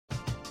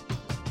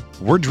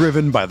We're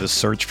driven by the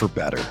search for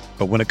better.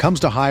 But when it comes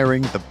to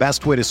hiring, the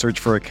best way to search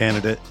for a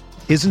candidate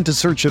isn't to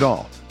search at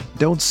all.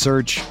 Don't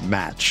search,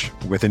 match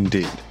with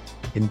Indeed.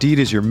 Indeed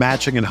is your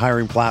matching and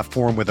hiring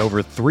platform with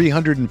over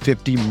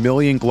 350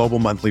 million global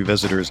monthly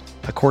visitors,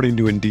 according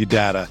to Indeed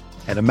data,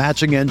 and a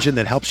matching engine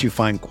that helps you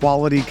find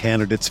quality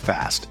candidates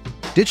fast.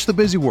 Ditch the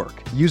busy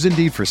work. Use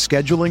Indeed for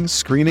scheduling,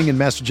 screening, and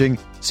messaging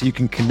so you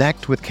can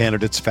connect with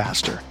candidates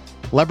faster.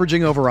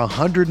 Leveraging over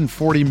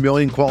 140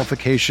 million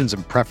qualifications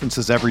and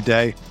preferences every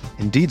day,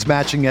 Indeed's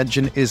matching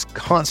engine is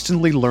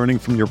constantly learning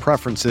from your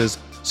preferences,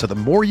 so the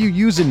more you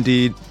use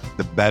Indeed,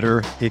 the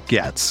better it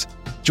gets.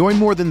 Join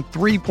more than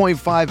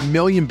 3.5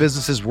 million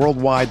businesses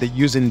worldwide that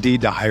use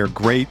Indeed to hire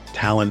great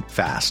talent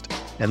fast.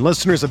 And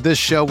listeners of this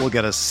show will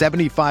get a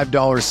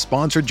 $75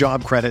 sponsored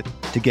job credit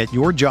to get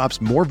your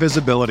jobs more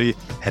visibility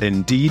at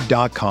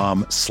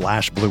Indeed.com/Blue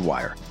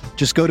Wire.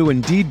 Just go to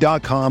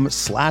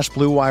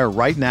Indeed.com/Blue Wire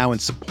right now and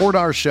support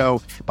our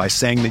show by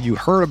saying that you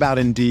heard about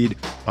Indeed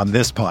on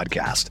this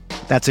podcast.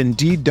 That's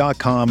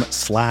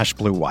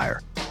Indeed.com/Blue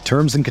Wire.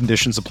 Terms and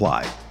conditions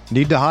apply.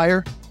 Need to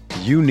hire?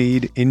 You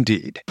need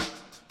Indeed.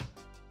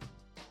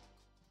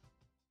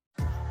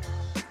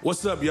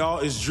 What's up, y'all?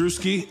 It's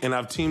Drewski, and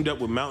I've teamed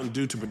up with Mountain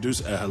Dew to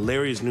produce a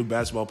hilarious new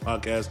basketball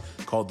podcast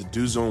called The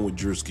Dew Zone with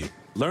Drewski.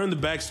 Learn the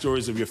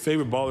backstories of your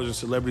favorite ballers and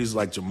celebrities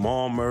like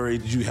Jamal Murray.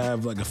 Did you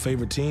have like a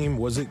favorite team?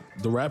 Was it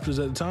the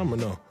Raptors at the time or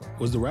no?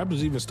 Was the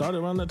Raptors even started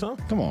around that time?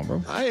 Come on,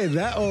 bro. I ain't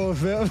that old,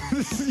 fam.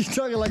 You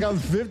talking like I'm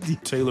 50.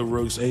 Taylor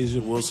Rooks, Asia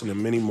Wilson,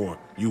 and many more.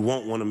 You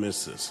won't want to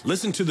miss this.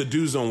 Listen to The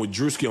Dew Zone with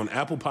Drewski on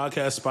Apple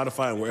Podcasts,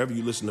 Spotify, and wherever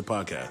you listen to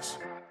podcasts.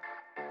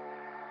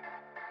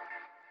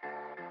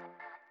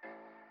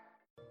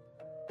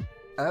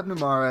 Abner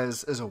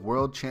Mares is a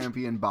world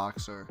champion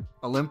boxer,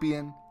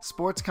 Olympian,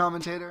 sports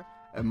commentator,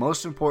 and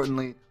most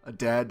importantly, a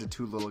dad to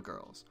two little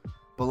girls.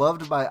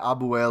 Beloved by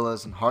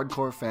abuelas and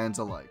hardcore fans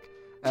alike,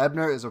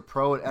 Abner is a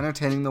pro at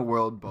entertaining the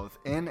world both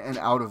in and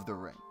out of the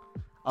ring.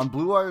 On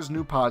Blue Wire's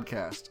new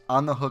podcast,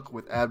 On the Hook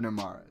with Abner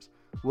Mares,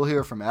 we'll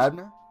hear from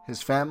Abner,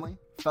 his family,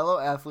 fellow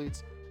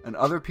athletes, and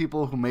other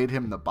people who made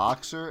him the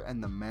boxer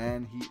and the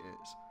man he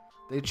is.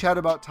 They chat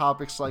about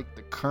topics like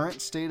the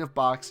current state of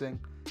boxing,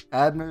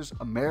 Abner's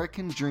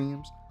American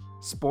dreams,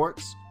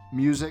 sports,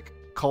 music,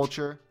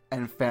 culture,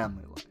 and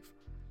family life.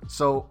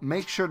 So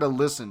make sure to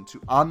listen to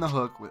On the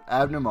Hook with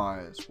Abner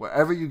Mares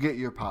wherever you get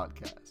your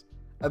podcasts.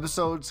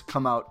 Episodes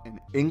come out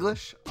in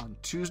English on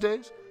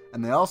Tuesdays,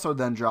 and they also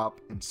then drop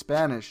in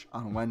Spanish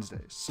on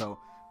Wednesdays. So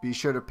be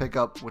sure to pick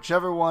up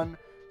whichever one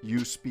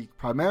you speak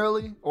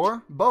primarily,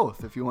 or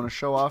both if you want to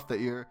show off that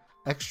you're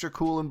extra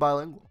cool and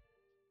bilingual.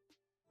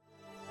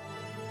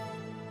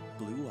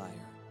 Blue Wire.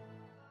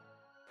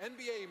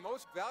 NBA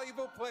Most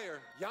Valuable Player,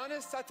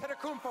 Giannis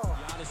Antetokounmpo.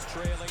 Giannis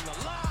trailing the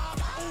lob.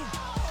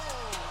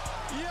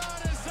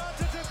 Giannis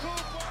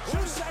Antetokounmpo.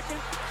 2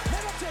 second.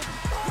 Middleton.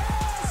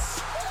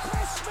 Yes!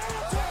 Chris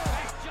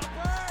Middleton.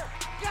 Jumper.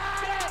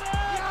 Got it!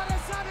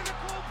 Giannis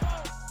Antetokounmpo.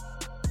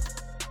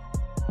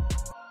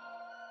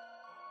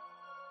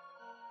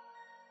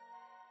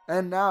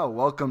 And now,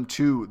 welcome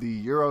to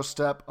the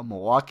Eurostep, a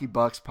Milwaukee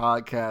Bucks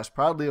podcast,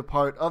 proudly a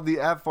part of the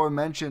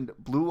aforementioned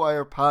Blue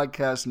Wire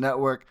Podcast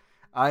Network.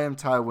 I am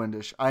Ty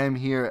Windish. I am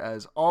here,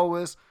 as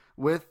always,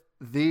 with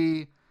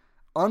the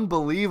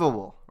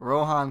unbelievable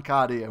Rohan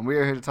Kadi, and we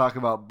are here to talk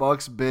about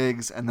Bucks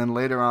bigs, and then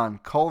later on,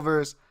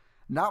 Culver's.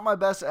 Not my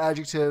best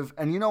adjective,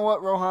 and you know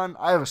what, Rohan?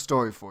 I have a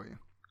story for you.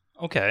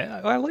 Okay,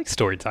 I like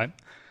story time.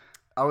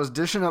 I was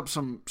dishing up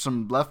some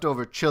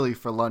leftover chili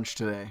for lunch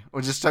today.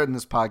 We're just starting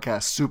this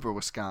podcast, super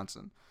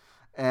Wisconsin,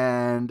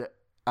 and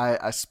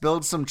I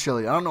spilled some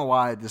chili. I don't know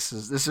why this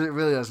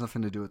really has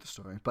nothing to do with the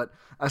story, but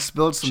I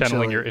spilled some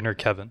Channeling chili. your inner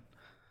Kevin.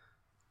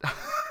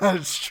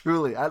 It's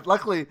truly.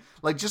 Luckily,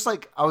 I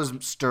was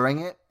stirring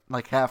it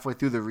like halfway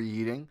through the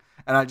reheating,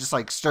 and I just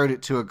like stirred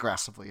it too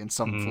aggressively, and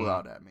something flew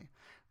out at me.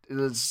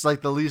 It's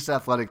like the least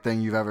athletic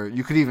thing you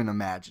could even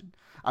imagine.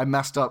 I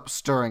messed up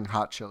stirring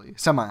hot chili,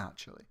 semi-hot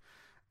chili.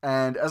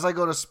 And as I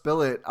go to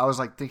spill it, I was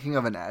like thinking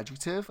of an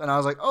adjective, and I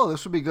was like, oh,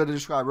 this would be good to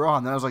describe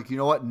Rohan. Then I was like, you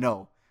know what?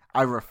 No,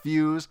 I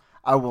refuse.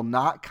 I will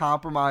not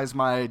compromise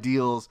my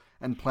ideals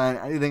and plan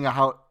anything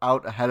out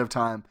ahead of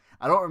time.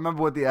 I don't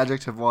remember what the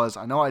adjective was.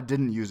 I know I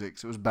didn't use it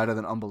because it was better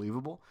than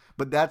unbelievable.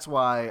 But that's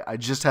why I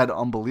just had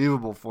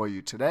unbelievable for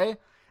you today,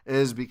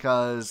 is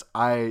because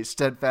I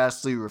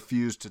steadfastly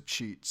refuse to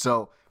cheat.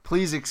 So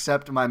please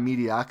accept my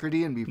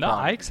mediocrity and be proud. No,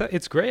 I accept.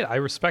 It's great. I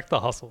respect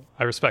the hustle.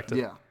 I respect it.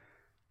 Yeah.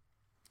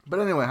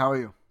 But anyway, how are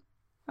you?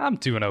 I'm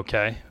doing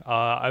okay.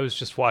 I was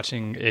just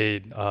watching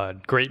a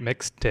great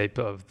mixtape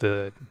of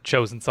the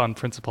chosen son,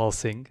 Principal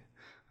Singh,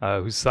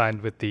 who's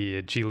signed with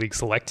the G League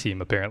Select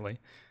team, apparently.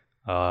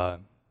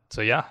 So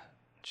yeah,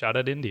 shout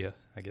out India,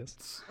 I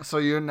guess. So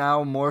you're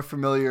now more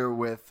familiar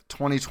with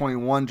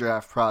 2021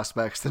 draft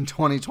prospects than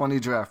 2020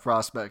 draft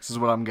prospects is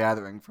what I'm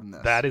gathering from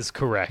this. That is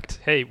correct.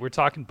 Hey, we're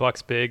talking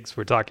Bucks bigs.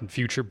 We're talking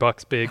future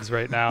Bucks bigs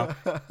right now.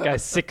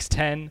 Guy's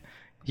 6'10".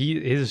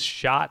 His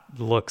shot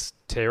looks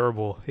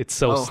terrible. It's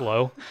so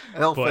slow.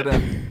 It'll fit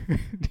in.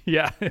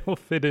 Yeah, it'll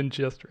fit in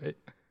just right.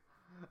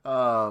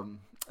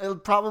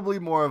 Probably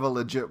more of a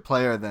legit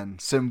player than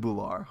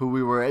Simbular, who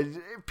we were.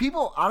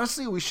 People,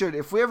 honestly, we should.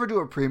 If we ever do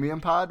a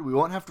premium pod, we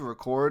won't have to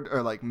record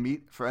or like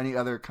meet for any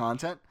other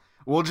content.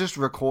 We'll just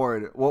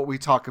record what we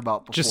talk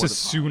about before Just as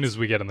soon as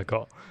we get in the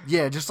call.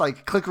 Yeah, just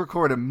like click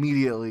record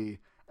immediately.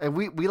 And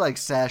we like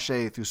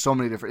sashay through so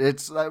many different.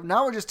 It's like,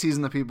 now we're just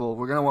teasing the people.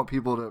 We're gonna want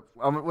people to.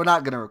 We're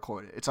not gonna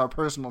record it. It's our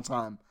personal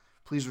time.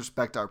 Please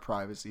respect our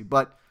privacy.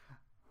 But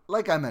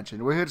like I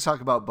mentioned, we're here to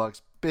talk about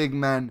Bucks big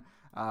men.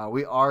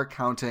 We are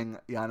counting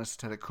Giannis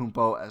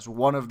Antetokounmpo as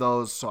one of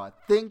those, so I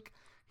think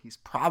he's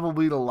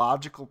probably the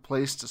logical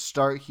place to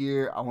start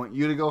here. I want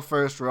you to go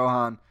first,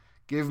 Rohan.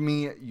 Give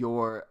me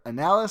your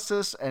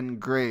analysis and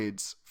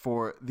grades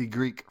for the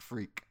Greek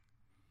Freak.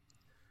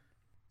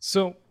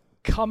 So,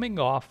 coming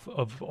off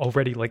of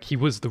already, like, he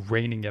was the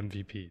reigning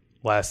MVP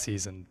last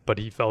season, but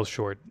he fell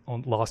short,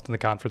 lost in the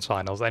conference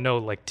finals. I know,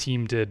 like,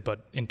 team did,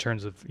 but in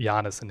terms of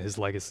Giannis and his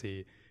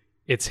legacy,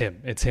 it's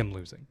him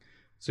losing.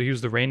 So he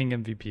was the reigning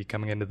MVP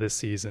coming into this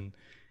season,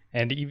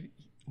 and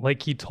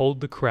he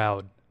told the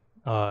crowd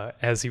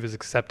as he was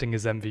accepting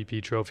his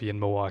MVP trophy in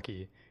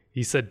Milwaukee,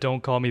 he said,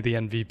 "Don't call me the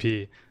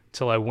MVP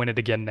till I win it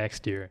again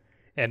next year."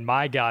 And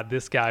my God,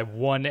 this guy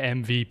won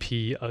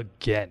MVP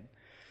again.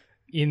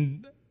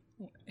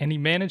 And he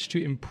managed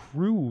to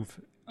improve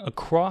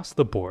across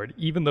the board,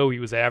 even though he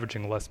was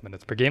averaging less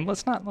minutes per game.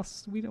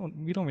 We don't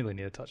really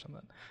need to touch on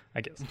that, I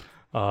guess.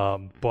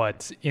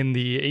 But in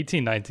the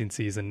 18-19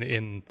 season,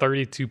 in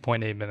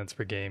 32.8 minutes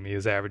per game, he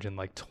was averaging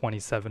like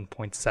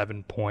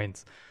 27.7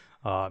 points,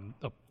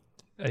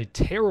 a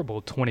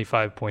terrible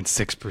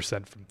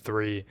 25.6% from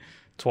three,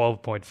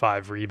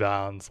 12.5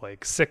 rebounds,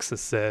 like 6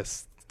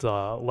 assists,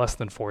 less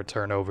than 4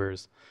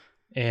 turnovers.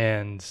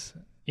 And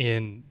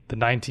in the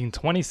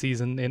 19-20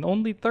 season, in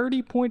only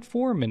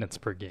 30.4 minutes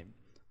per game,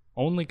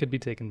 only could be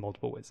taken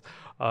multiple ways.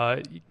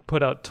 He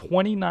put out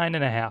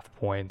 29.5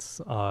 points,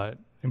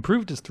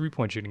 improved his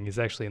three-point shooting. He's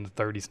actually in the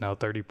 30s now,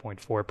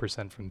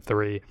 30.4% from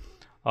three,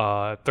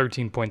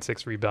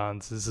 13.6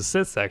 rebounds. His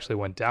assists actually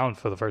went down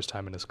for the first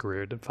time in his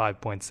career to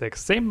 5.6,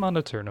 same amount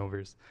of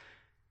turnovers.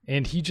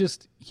 And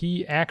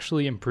he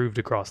actually improved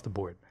across the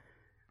board.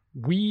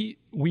 We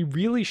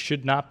really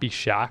should not be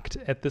shocked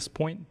at this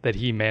point that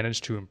he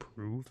managed to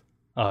improve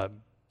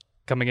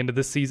coming into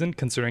this season,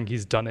 considering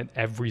he's done it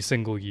every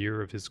single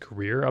year of his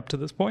career up to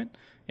this point,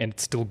 and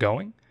it's still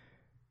going.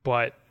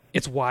 But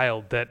it's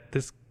wild that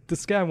this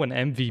guy won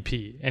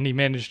MVP, and he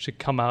managed to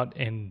come out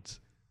and,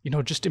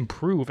 just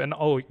improve, and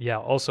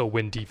also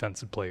win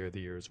Defensive Player of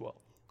the Year as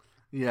well.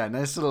 Yeah,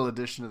 nice little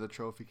addition to the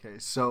trophy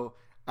case. So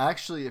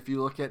actually, if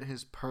you look at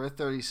his per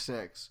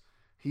 36,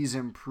 he's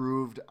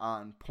improved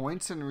on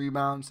points and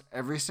rebounds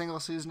every single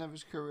season of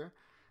his career.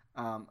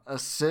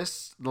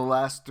 Assists, the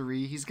last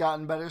 3, he's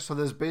gotten better. So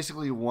there's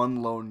basically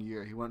one lone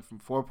year. He went from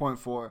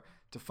 4.4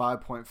 to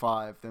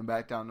 5.5, then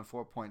back down to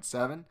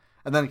 4.7,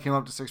 and then it came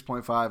up to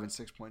 6.5 and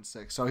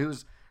 6.6. So he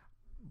was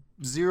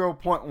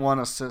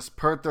 0.1 assists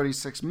per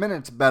 36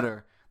 minutes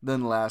better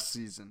than last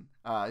season.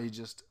 He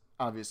just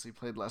obviously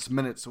played less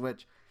minutes,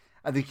 which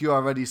I think you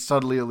already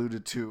subtly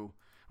alluded to.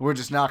 We're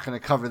just not going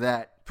to cover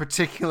that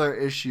particular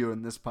issue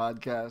in this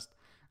podcast.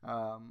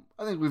 I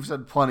think we've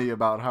said plenty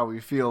about how we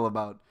feel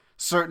about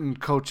certain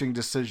coaching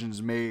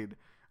decisions made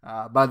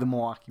by the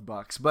Milwaukee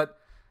Bucks. But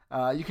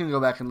you can go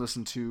back and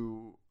listen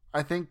to,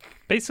 I think,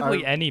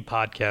 basically any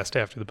podcast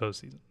after the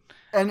postseason.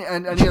 And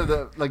any of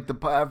the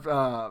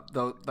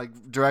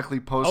directly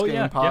post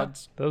game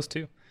pods. Yeah, those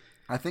two.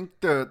 I think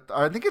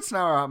it's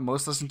now our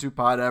most listened to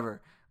pod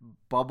ever.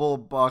 Bubble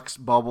Bucks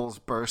Bubbles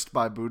Burst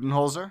by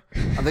Budenholzer.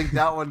 I think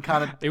that one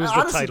kind of it was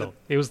the title.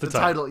 It was the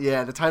title.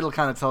 Yeah, the title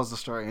kind of tells the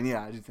story, and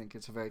yeah, I do think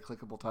it's a very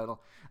clickable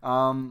title.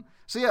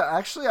 So yeah,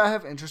 actually, I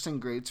have interesting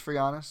grades for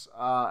Giannis.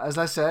 As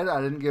I said,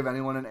 I didn't give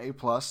anyone an A+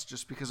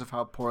 just because of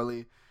how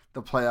poorly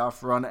the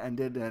playoff run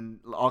ended,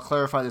 and I'll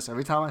clarify this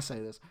every time I say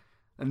this.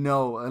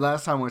 No,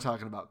 last time we were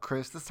talking about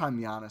Chris, this time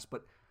Giannis,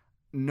 but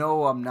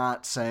no, I'm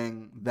not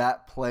saying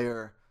that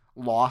player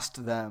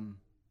lost them,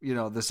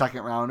 the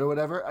second round or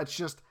whatever. It's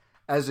just,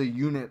 as a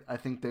unit, I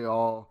think they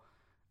all,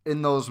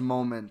 in those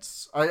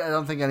moments, I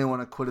don't think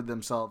anyone acquitted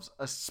themselves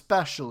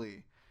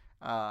especially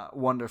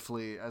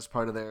wonderfully as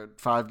part of their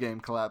 5-game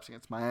collapse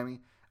against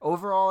Miami.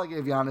 Overall, I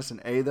gave Giannis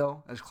an A,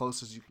 though, as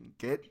close as you can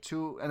get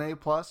to an A+.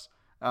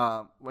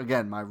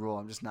 Again, my rule,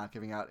 I'm just not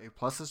giving out A+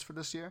 for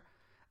this year.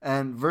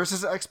 And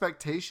versus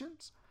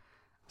expectations,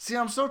 see,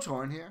 I'm so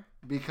torn here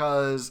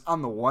because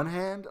on the one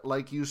hand,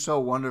 like you so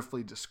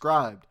wonderfully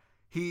described,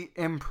 he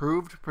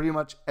improved pretty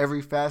much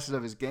every facet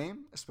of his game,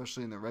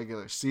 especially in the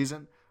regular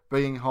season,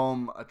 bringing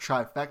home a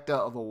trifecta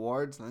of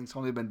awards. I think it's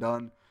only been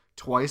done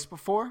twice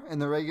before in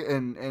the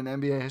in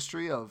NBA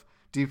history of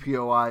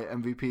DPOY,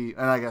 MVP,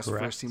 and I guess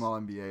Correct. First Team All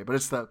NBA. But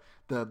it's the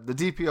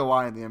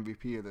DPOY and the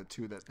MVP are the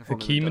two that have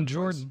only Hakeem been and done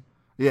Jordan. twice.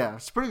 Yeah,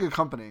 it's pretty good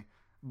company.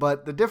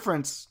 But the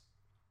difference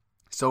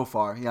so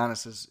far,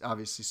 Giannis is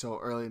obviously so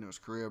early in his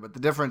career, but the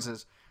difference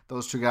is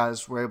those two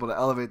guys were able to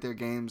elevate their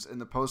games in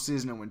the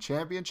postseason and win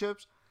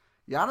championships.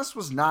 Giannis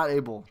was not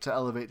able to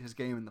elevate his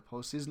game in the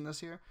postseason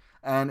this year.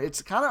 And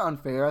it's kind of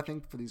unfair, I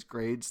think, for these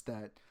grades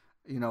that,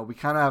 we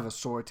kind of have a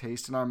sore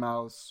taste in our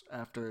mouths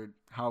after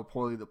how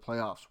poorly the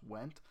playoffs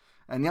went.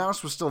 And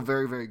Giannis was still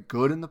very, very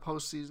good in the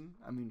postseason.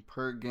 I mean,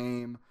 per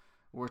game,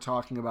 we're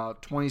talking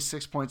about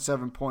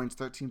 26.7 points,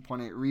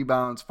 13.8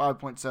 rebounds,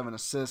 5.7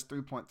 assists,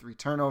 3.3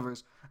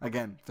 turnovers.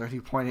 Again,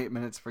 30.8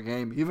 minutes per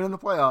game, even in the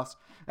playoffs.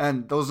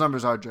 And those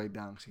numbers are dragged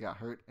down because he got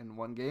hurt in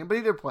one game, but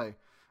he did play.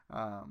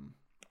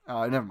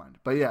 Never mind.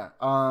 But yeah,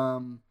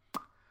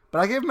 but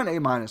I gave him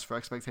an A- for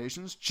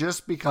expectations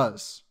just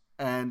because,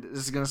 and this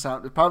is going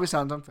to it probably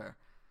sounds unfair.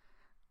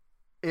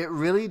 It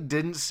really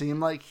didn't seem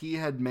like he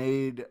had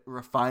made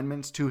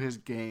refinements to his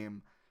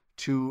game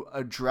to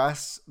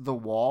address the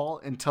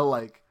wall until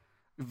like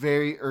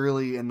very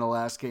early in the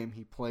last game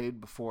he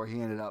played before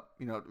he ended up,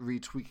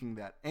 retweaking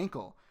that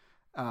ankle.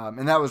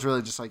 And that was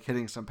really just like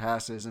hitting some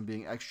passes and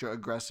being extra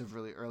aggressive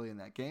really early in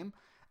that game.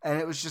 And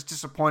it was just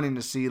disappointing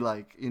to see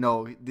like,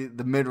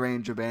 the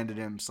mid-range abandoned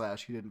him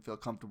 / he didn't feel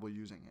comfortable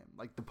using him.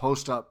 Like the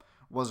post up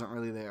wasn't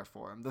really there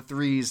for him. The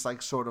threes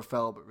like sort of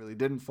fell, but really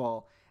didn't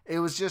fall. It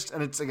was just,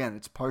 and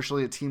it's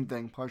partially a team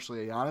thing,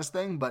 partially a Giannis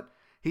thing, but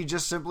he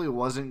just simply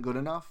wasn't good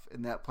enough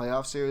in that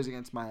playoff series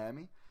against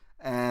Miami.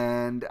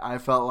 And I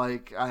felt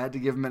like I had to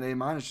give him an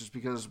A- just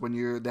because when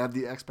they have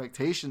the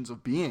expectations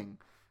of being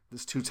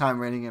this 2-time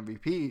reigning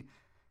MVP,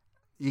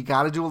 you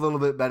got to do a little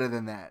bit better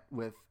than that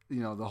with,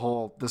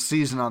 the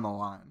season on the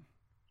line.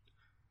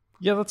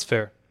 Yeah, that's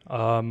fair.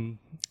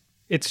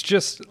 It's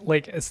just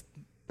like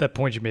that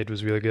point you made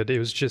was really good. It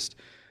was just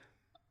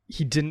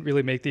he didn't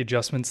really make the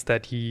adjustments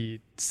that he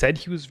said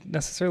he was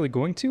necessarily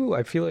going to.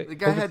 I feel like the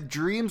guy had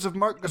dreams of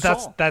Marc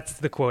Gasol. That's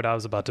the quote I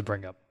was about to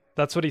bring up.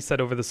 That's what he said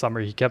over the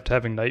summer. He kept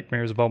having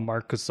nightmares about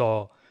Marc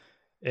Gasol,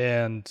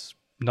 and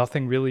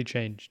nothing really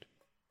changed.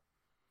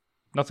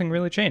 Nothing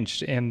really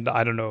changed, and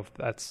I don't know if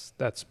that's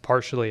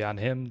partially on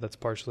him. That's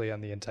partially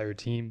on the entire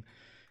team.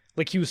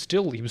 Like he was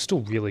still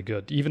really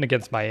good. Even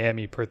against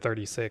Miami per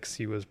 36,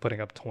 he was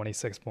putting up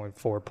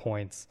 26.4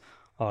 points,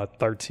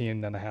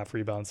 13.5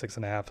 rebounds,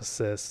 6.5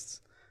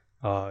 assists.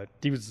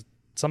 He was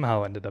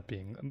somehow ended up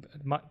being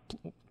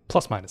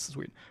plus minus is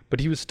weird,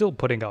 but he was still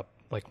putting up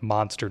like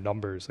monster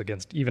numbers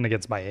against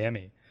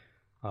Miami,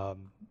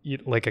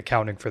 like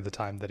accounting for the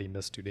time that he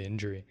missed due to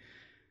injury.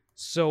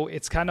 So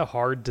it's kind of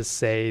hard to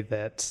say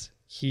that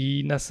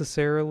he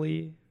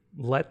necessarily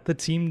let the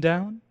team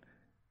down.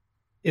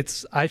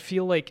 I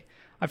feel like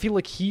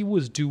he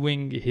was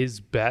doing his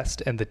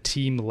best and the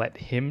team let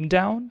him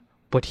down,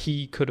 but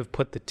he could have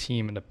put the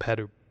team in a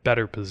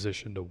better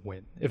position to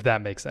win, if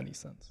that makes any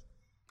sense.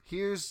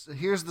 Here's the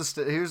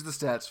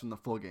stats from the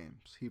full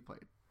games he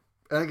played.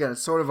 And again,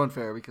 it's sort of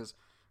unfair because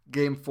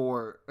Game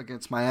 4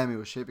 against Miami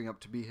was shaping up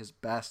to be his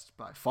best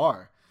by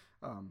far.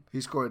 He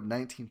scored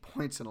 19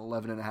 points in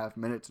 11.5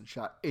 minutes and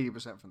shot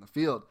 80% from the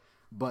field.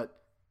 But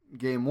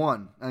Game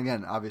 1, and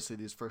again, obviously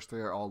these first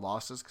 3 are all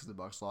losses because the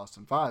Bucks lost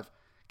in 5.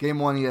 Game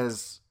 1, he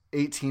has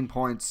 18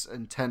 points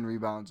and 10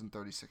 rebounds in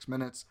 36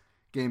 minutes.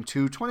 Game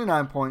 2,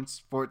 29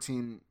 points,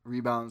 14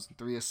 rebounds, and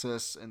 3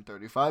 assists in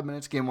 35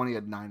 minutes. Game 1, he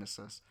had 9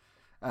 assists.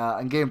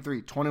 And Game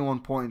 3,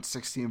 21 points,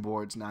 16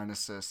 boards, 9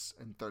 assists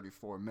in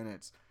 34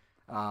 minutes.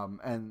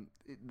 And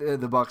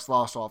the Bucks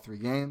lost all 3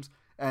 games.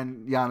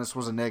 And Giannis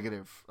was a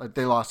negative. Like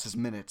they lost his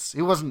minutes.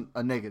 He wasn't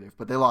a negative,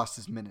 but they lost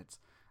his minutes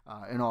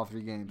in all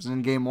 3 games. And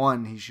in Game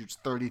 1, he shoots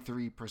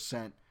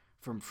 33%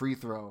 from free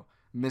throw,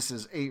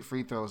 misses 8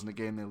 free throws in the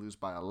game they lose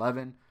by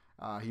 11.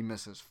 He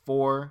misses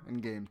 4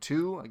 in Game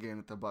 2, a game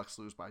that the Bucks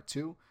lose by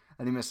 2.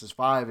 And he misses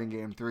 5 in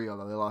Game 3,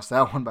 although they lost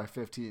that one by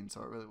 15,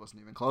 so it really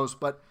wasn't even close.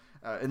 But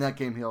in that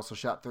game, he also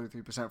shot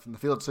 33% from the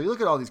field. So you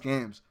look at all these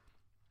games,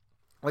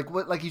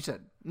 like you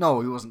said,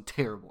 no, he wasn't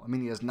terrible. I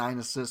mean, he has 9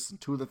 assists in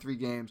 2 of the 3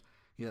 games.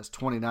 He has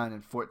 29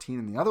 and 14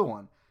 in the other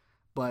one.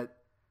 But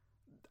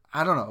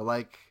I don't know,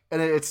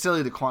 and it's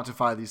silly to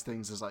quantify these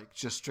things as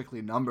just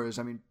strictly numbers.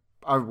 I mean,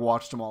 I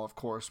watched them all, of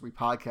course. We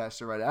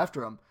podcasted right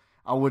after him.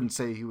 I wouldn't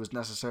say he was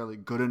necessarily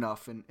good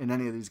enough in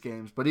any of these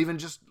games, but even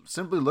just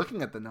simply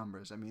looking at the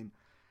numbers, I mean,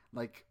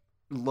 high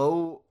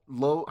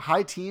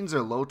teens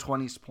or low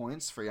 20s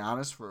points for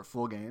Giannis for a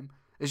full game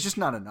is just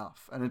not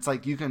enough. And it's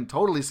you can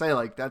totally say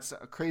that's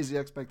a crazy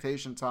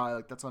expectation,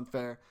 Ty, that's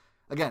unfair.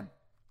 Again,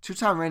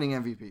 2-time reigning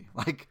MVP.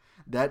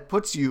 That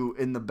puts you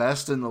in the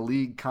best in the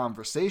league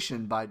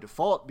conversation by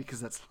default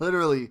because that's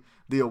literally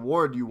the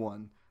award you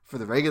won for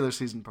the regular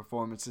season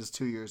performances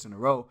 2 years in a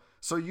row.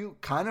 So you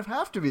kind of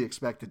have to be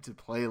expected to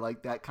play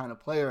like that kind of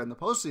player in the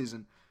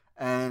postseason.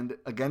 And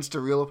against a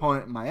real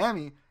opponent in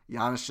Miami,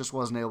 Giannis just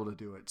wasn't able to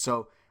do it.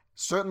 So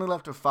certainly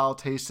left a foul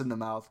taste in the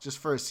mouth just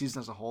for a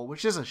season as a whole,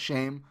 which is a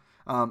shame.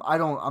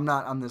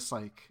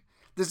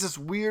 There's this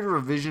weird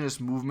revisionist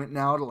movement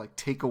now to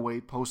take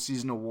away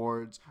postseason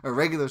awards or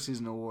regular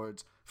season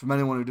awards from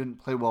anyone who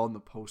didn't play well in the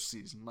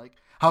postseason.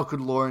 How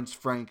could Lawrence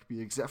Frank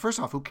be first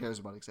off, who cares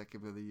about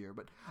Executive of the Year?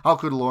 But how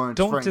could Lawrence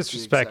Frank Don't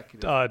disrespect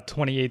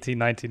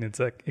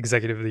 2018-19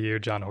 Executive of the Year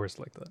John Horst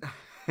like that.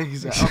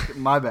 Exactly. Okay,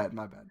 my bad.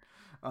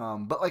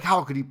 But like,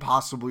 how could he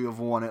possibly have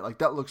won it? Like,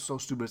 that looks so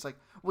stupid. It's like,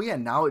 well, yeah,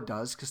 now it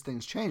does because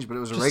things change, but it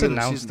was a Just regular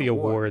announce season the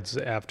award. awards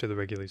after the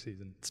regular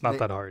season. It's not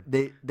that hard.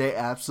 They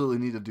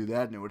absolutely need to do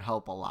that, and it would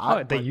help a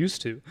lot. They but-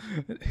 used to.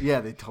 yeah,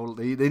 they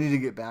need to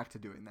get back to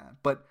doing that.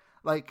 But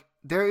like,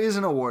 there is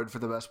an award for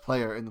the best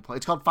player in the play.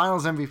 It's called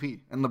Finals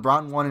MVP, and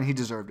LeBron won, and he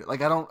deserved it.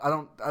 Like, I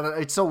don't.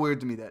 It's so weird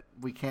to me that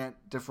we can't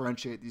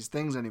differentiate these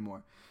things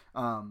anymore.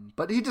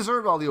 But he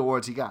deserved all the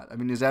awards he got. I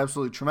mean, he's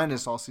absolutely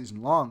tremendous all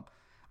season long.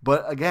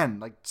 But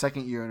again, like,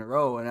 second year in a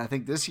row, and I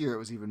think this year it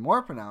was even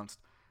more pronounced.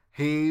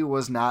 He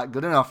was not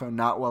good enough and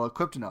not well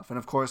equipped enough. And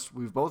of course,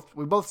 we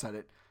both said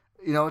it.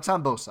 You know, it's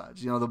on both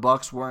sides. You know, the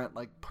Bucks weren't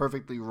like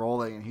perfectly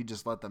rolling, and he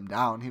just let them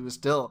down. He was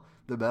still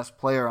the best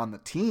player on the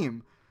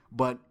team,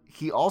 but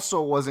he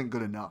also wasn't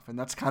good enough. And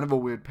that's kind of a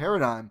weird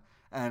paradigm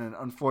and an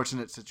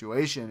unfortunate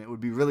situation. It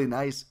would be really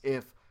nice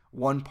if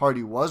one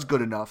party was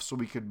good enough so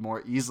we could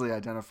more easily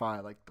identify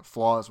like the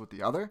flaws with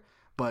the other.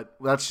 But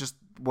that's just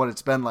what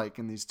it's been like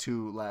in these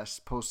two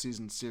last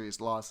postseason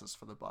series losses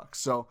for the Bucks.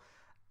 So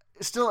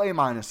still A-.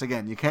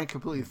 Again, you can't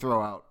completely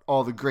throw out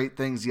all the great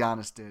things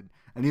Giannis did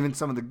and even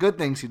some of the good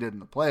things he did in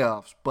the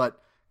playoffs,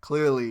 but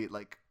clearly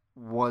like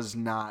was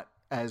not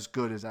as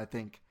good as I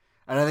think.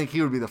 And I think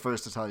he would be the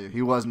first to tell you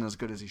he wasn't as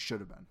good as he should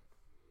have been.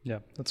 Yeah,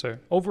 that's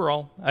fair.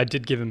 Overall, I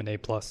did give him an A+.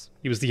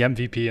 He was the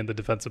MVP and the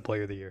Defensive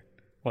Player of the Year.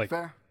 Like,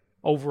 Fair.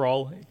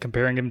 overall,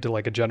 comparing him to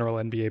like a general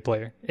NBA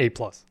player, A+.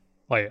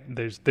 Like,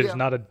 there's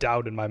not a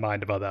doubt in my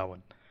mind about that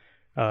one.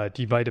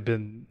 He might have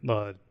been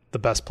the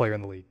best player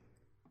in the league,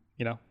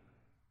 you know?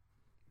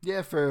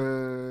 Yeah,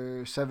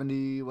 for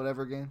 70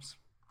 whatever games.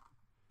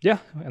 Yeah,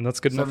 and that's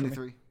good enough 73.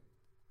 for me.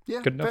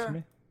 Yeah, Good enough fair. for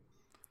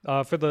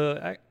me. For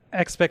the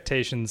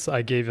expectations,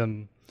 I gave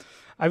him...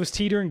 I was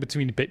teetering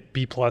between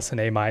B+ and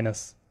A-.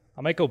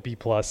 I might go B+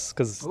 because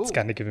it's Ooh.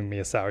 kind of giving me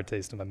a sour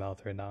taste in my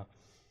mouth right now.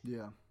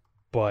 Yeah.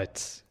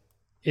 But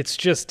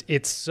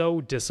it's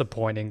so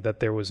disappointing that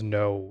there was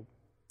no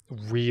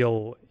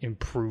real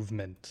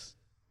improvement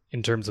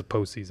in terms of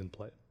postseason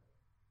play.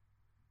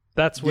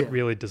 That's what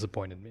really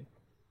disappointed me.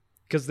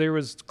 Because there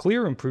was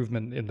clear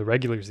improvement in the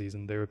regular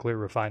season. There were clear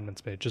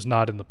refinements made, just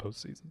not in the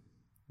postseason.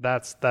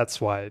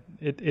 That's why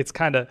it's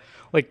kind of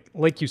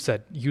like you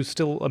said, he's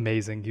still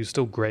amazing. He's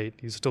still great.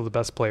 He's still the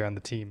best player on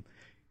the team.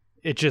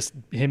 It just,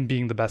 him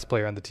being the best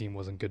player on the team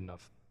wasn't good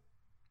enough.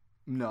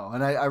 No,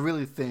 and I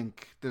really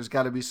think there's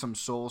got to be some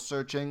soul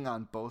searching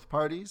on both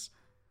parties.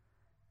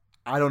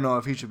 I don't know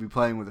if he should be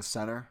playing with a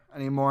center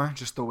anymore,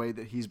 just the way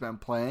that he's been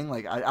playing.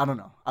 Like, I don't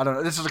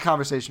know. This is a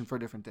conversation for a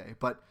different day.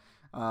 But,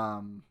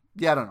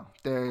 yeah, I don't know.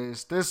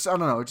 There's I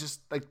don't know. It's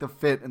just like the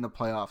fit in the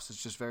playoffs is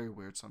just very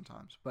weird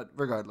sometimes. But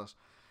regardless,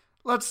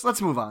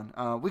 let's move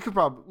on. We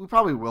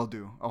probably will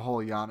do a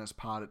whole Giannis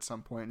pod at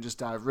some point and just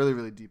dive really,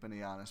 really deep into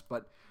Giannis.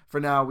 But for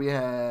now, we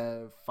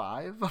have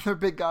 5 other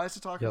big guys to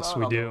talk about. Yes,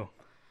 we do.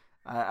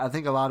 I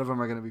think a lot of them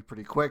are going to be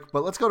pretty quick.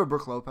 But let's go to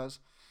Brook Lopez.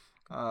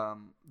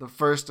 The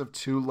first of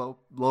 2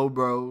 low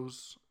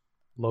bros.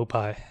 Low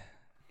pie.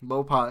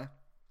 Low pie.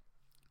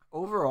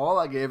 Overall,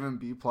 I gave him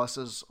B+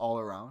 all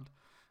around.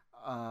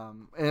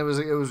 And it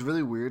was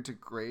really weird to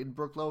grade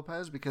Brook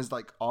Lopez because,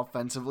 like,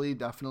 offensively,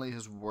 definitely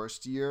his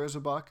worst year as a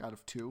Buck out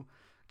of 2,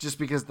 just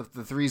because the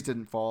threes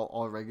didn't fall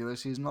all regular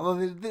season.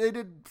 Although they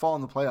did fall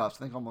in the playoffs, I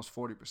think almost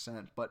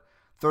 40%, but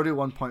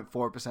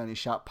 31.4% he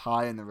shot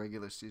pie in the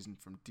regular season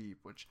from deep,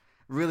 which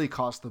really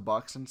cost the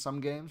Bucks in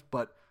some games,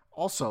 but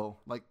also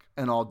like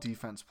an all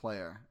defense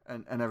player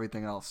and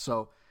everything else.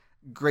 So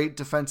great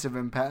defensive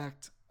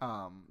impact.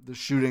 The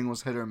shooting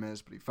was hit or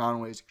miss, but he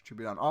found ways to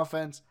contribute on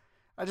offense.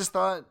 I just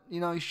thought,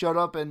 he showed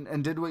up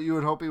and did what you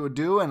would hope he would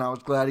do, and I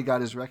was glad he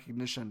got his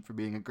recognition for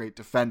being a great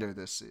defender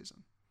this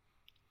season.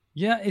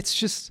 Yeah, it's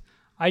just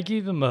I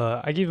gave him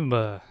a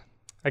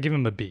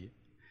B.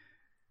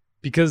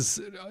 Because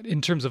in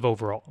terms of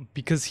overall,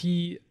 because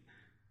he,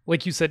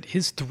 like you said,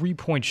 his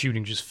 3-point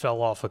shooting just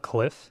fell off a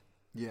cliff.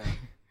 Yeah.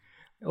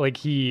 Like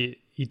he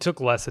took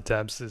less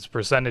attempts, his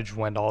percentage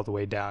went all the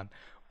way down,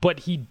 but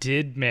he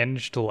did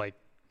manage to like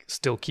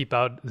still keep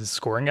out his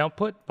scoring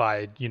output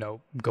by,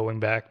 going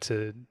back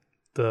to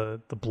the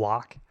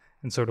block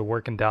and sort of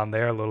working down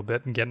there a little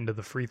bit and getting to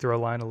the free throw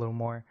line a little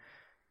more.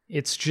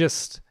 It's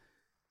just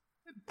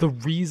the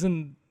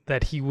reason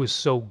that he was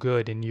so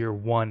good in year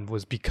 1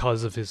 was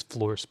because of his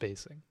floor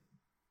spacing,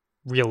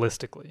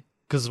 realistically,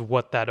 because of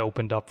what that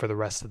opened up for the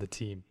rest of the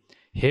team.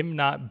 Him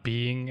not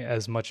being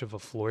as much of a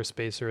floor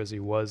spacer as he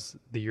was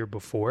the year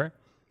before,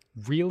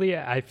 really,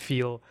 I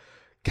feel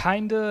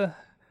kind of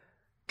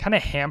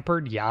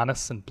hampered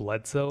Giannis and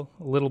Bledsoe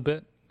a little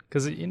bit,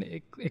 because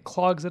it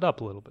clogs it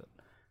up a little bit.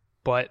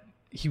 But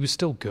he was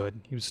still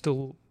good. He was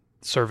still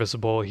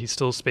serviceable. He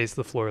still spaced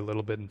the floor a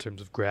little bit in terms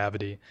of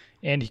gravity,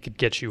 and he could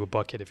get you a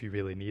bucket if you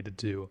really needed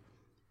to.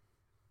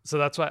 So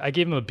that's why I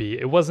gave him a B.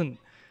 It wasn't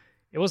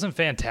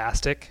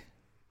fantastic,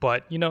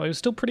 but it was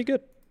still pretty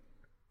good.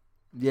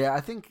 Yeah,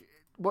 I think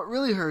what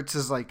really hurts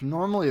is like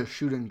normally a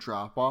shooting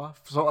drop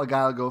off. So a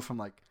guy will go from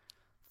like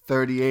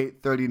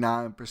 38,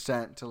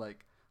 39% to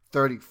like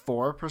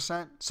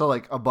 34%. So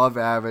like above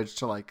average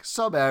to like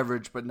sub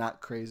average, but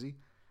not crazy.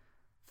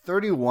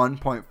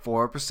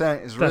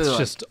 31.4% is really That's like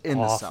just in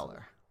awful. the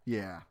cellar.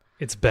 Yeah.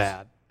 It's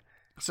bad.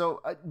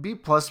 So B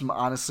plus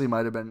honestly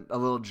might have been a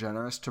little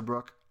generous to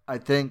Brook. I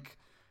think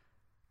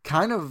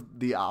kind of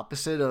the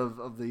opposite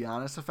of the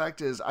Giannis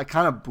effect is I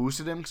kind of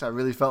boosted him because I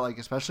really felt like,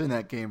 especially in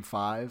that game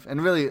 5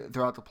 and really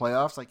throughout the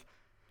playoffs, like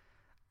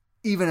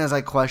even as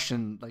I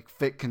questioned like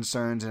fit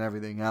concerns and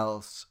everything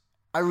else,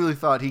 I really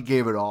thought he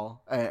gave it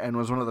all and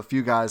was one of the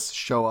few guys to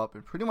show up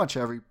in pretty much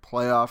every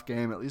playoff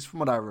game, at least from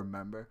what I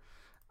remember.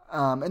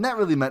 And that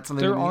really meant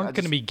something to There me. aren't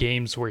going to be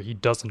games where he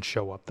doesn't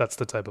show up. That's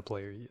the type of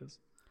player he is.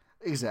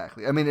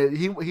 Exactly. I mean,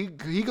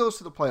 he goes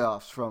to the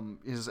playoffs from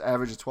his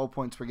average of 12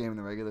 points per game in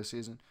the regular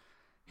season.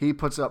 He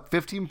puts up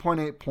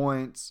 15.8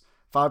 points,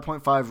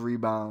 5.5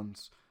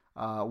 rebounds,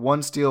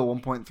 1 steal,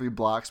 1.3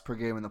 blocks per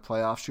game in the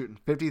playoffs, shooting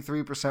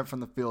 53%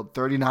 from the field,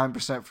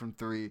 39% from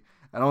 3,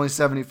 and only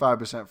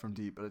 75% from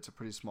deep, but it's a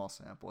pretty small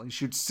sample. He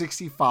shoots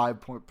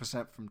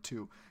 65% from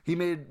 2. He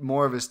made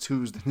more of his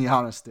 2s than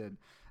Giannis did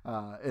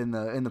in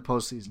the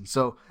postseason.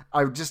 So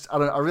I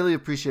really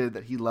appreciated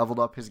that he leveled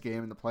up his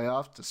game in the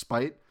playoffs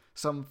despite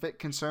some fit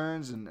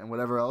concerns and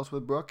whatever else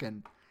with Brook.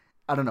 And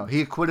I don't know,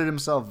 he acquitted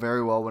himself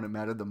very well when it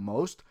mattered the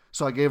most.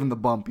 So I gave him the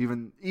bump,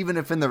 even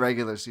if in the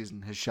regular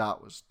season his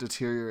shot was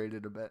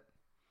deteriorated a bit.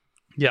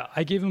 Yeah,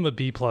 I gave him a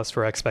B plus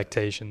for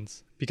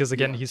expectations because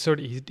again,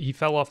 he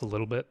fell off a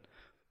little bit,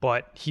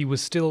 but he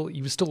was still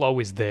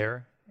always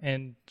there.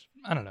 And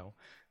I don't know,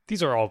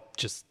 these are all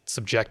just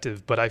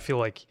subjective, but I feel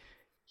like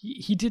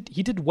he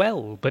did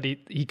well, but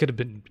he could have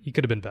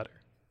been better.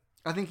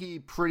 I think he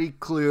pretty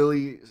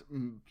clearly,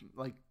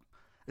 like,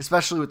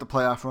 especially with the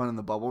playoff run and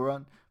the bubble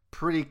run,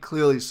 pretty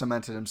clearly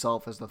cemented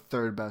himself as the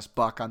third best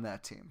Buck on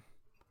that team.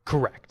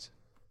 Correct.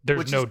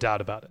 There's no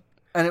doubt about it.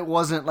 And it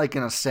wasn't like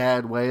in a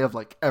sad way of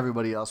like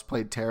everybody else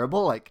played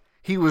terrible. Like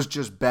he was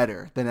just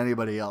better than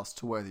anybody else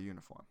to wear the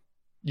uniform.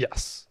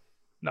 Yes.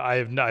 No, I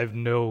have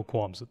no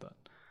qualms with that.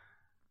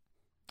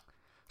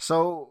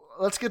 So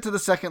let's get to the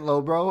second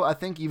low bro. I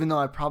think even though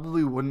I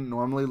probably wouldn't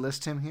normally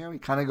list him here, we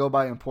kind of go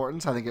by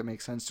importance. I think it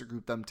makes sense to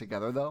group them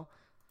together though.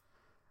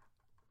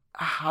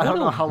 I don't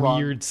know how long.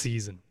 Weird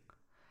season.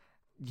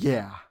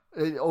 Yeah.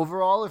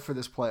 Overall or for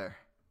this player?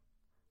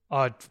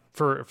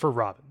 For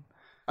Robin.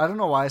 I don't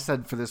know why I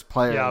said for this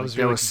player. Yeah, I like, was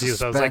there really confused.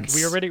 suspense. I was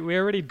like, we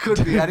already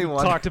Could be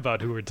anyone. talked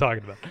about who we're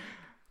talking about.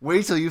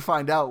 Wait till you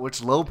find out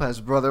which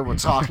Lopez brother we're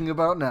talking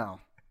about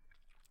now.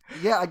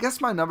 Yeah, I guess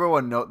my number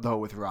one note though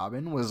with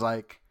Robin was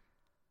like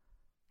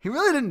he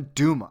really didn't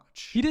do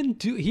much. He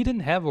didn't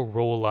have a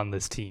role on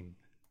this team.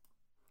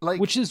 Like,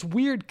 which is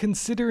weird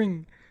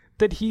considering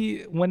that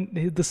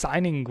when the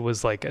signing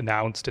was like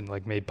announced and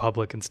like made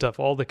public and stuff,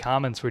 all the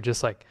comments were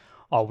just like,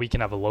 "Oh, we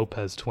can have a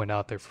Lopez twin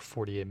out there for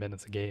 48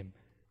 minutes a game."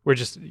 We're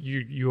just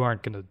you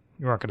aren't gonna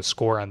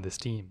score on this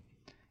team.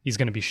 He's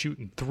gonna be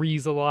shooting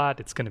threes a lot.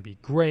 It's gonna be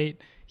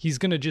great. He's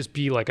gonna just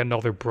be like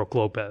another Brook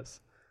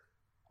Lopez.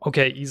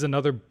 Okay, he's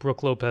another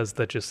Brook Lopez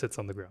that just sits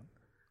on the ground.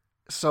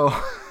 So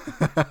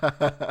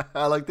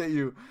I like that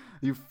you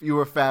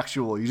were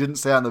factual. You didn't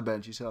say on the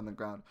bench. You said on the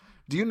ground.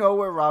 Do you know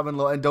where Robin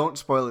Lopez, and don't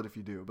spoil it if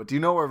you do, but do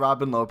you know where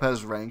Robin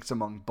Lopez ranks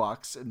among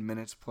Bucks in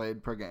minutes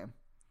played per game?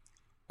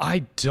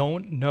 I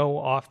don't know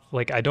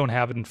I don't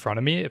have it in front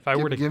of me. If I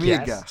were to give me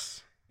a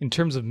guess. In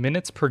terms of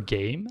minutes per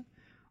game,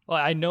 well,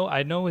 I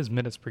know his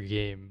minutes per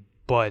game,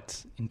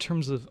 but in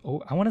terms of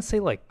I want to say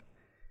like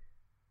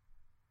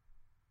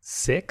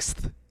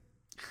 6th,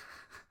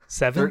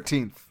 7th,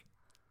 13th.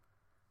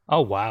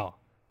 Oh wow,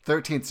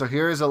 13th. So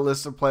here is a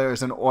list of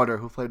players in order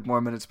who played more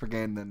minutes per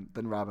game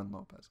than Robin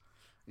Lopez.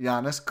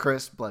 Giannis,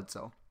 Chris,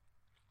 Bledsoe.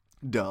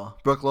 Duh.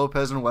 Brook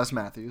Lopez and Wes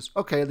Matthews.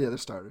 Okay, the other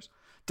starters.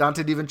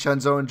 Dante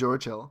DiVincenzo and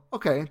George Hill.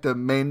 Okay, the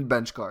main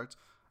bench guards.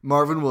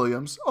 Marvin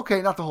Williams.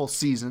 Okay, not the whole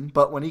season,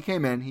 but when he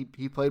came in,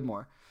 he played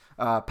more.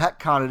 Pat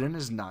Connaughton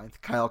is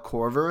 9th. Kyle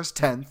Korver is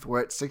 10th.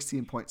 We're at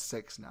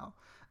 16.6 now.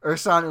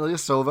 Ersan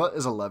Ilyasova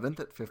is 11th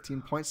at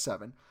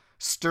 15.7.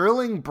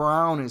 Sterling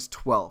Brown is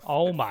 12th.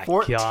 Oh my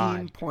God.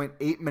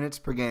 14.8 minutes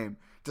per game,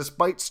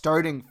 despite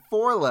starting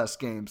 4 less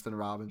games than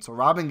Robin. So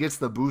Robin gets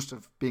the boost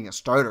of being a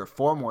starter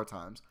 4 more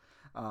times.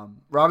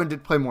 Robin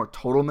did play more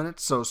total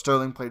minutes, so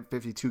Sterling played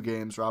 52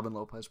 games. Robin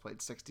Lopez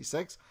played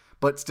 66.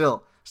 But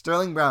still,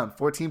 Sterling Brown,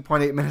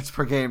 14.8 minutes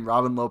per game.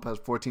 Robin Lopez,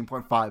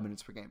 14.5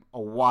 minutes per game. A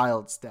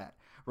wild stat.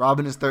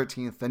 Robin is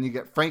 13th. Then you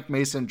get Frank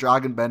Mason,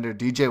 Dragan Bender,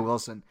 DJ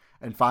Wilson,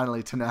 and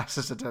finally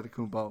Thanasis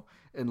Antetokounmpo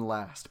in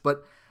last.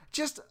 But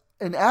just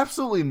an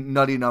absolutely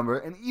nutty number.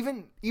 And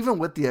even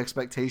with the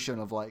expectation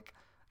of like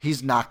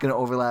he's not going to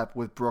overlap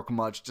with Brook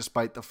much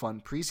despite the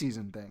fun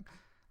preseason thing,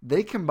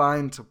 they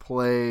combined to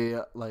play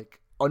like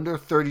under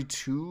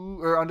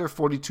 32 or under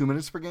 42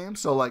 minutes per game.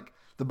 So like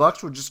the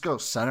Bucks would just go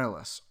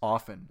centerless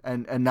often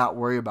and not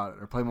worry about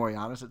it or play more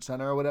Giannis at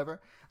center or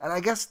whatever. And I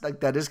guess like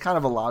that is kind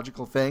of a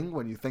logical thing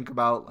when you think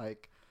about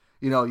like,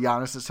 you know,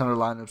 Giannis at center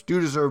lineups do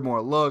deserve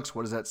more looks.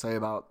 What does that say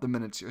about the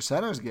minutes your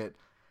centers get?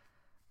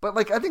 But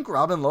like I think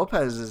Robin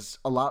Lopez is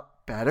a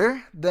lot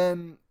better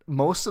than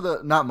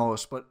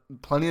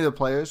plenty of the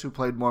players who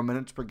played more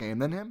minutes per game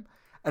than him.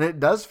 And it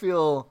does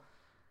feel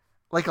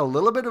like a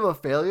little bit of a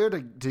failure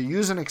to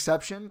use an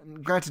exception,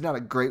 granted not a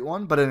great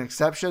one, but an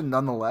exception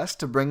nonetheless,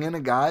 to bring in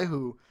a guy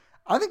who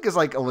I think is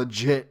like a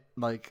legit,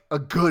 like a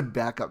good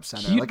backup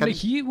center.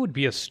 He would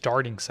be a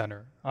starting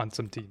center on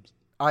some teams.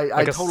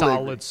 I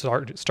totally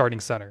solid starting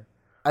center.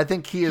 I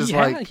think he is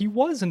he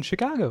was in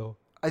Chicago.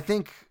 I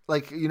think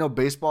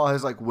baseball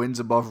has like wins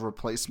above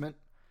replacement.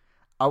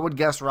 I would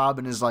guess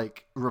Robin is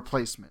like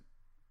replacement.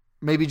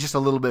 Maybe just a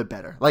little bit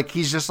better. Like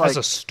he's just like as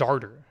a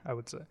starter, I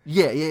would say.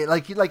 Yeah,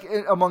 like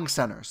among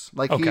centers.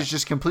 Like Okay. he's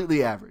just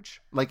completely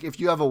average. Like if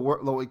you have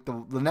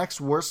the next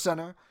worst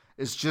center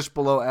is just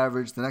below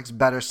average, the next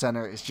better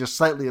center is just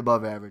slightly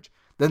above average.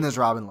 Then there's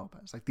Robin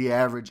Lopez, like the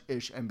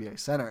average-ish NBA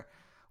center,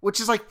 which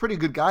is like pretty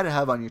good guy to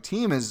have on your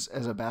team as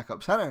a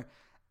backup center.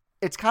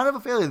 It's kind of a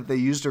failure that they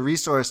used a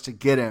resource to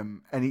get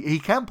him, and he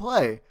can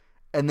play,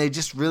 and they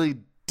just really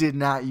did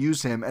not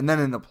use him. And then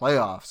in the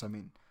playoffs, I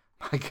mean,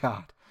 my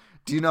God.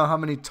 Do you know how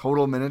many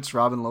total minutes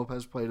Robin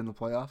Lopez played in the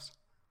playoffs?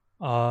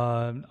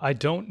 I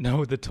don't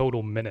know the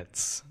total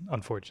minutes,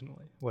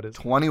 unfortunately. What is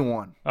it?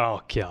 21.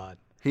 Oh, God.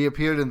 He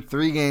appeared in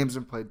 3 games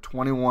and played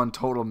 21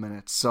 total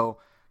minutes. So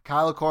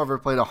Kyle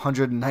Korver played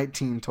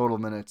 119 total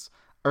minutes.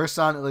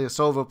 Ersan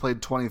Ilyasova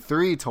played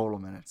 23 total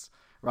minutes.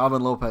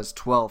 Robin Lopez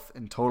 12th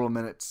in total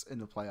minutes in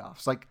the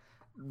playoffs. Like,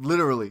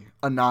 literally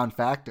a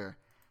non-factor.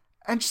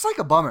 And just like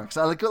a bummer,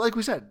 because like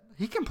we said,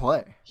 he can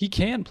play. He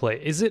can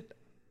play. Is it,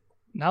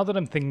 now that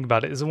I'm thinking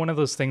about it, is it one of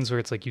those things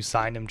where it's like you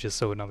sign him just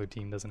so another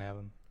team doesn't have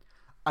him?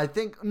 I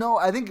think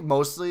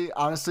mostly,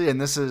 honestly, and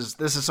this is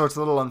sort of a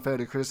little unfair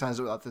to criticize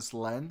it without this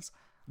lens,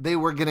 they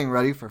were getting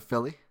ready for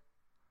Philly.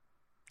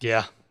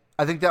 Yeah.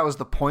 I think that was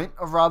the point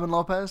of Robin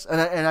Lopez,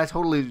 and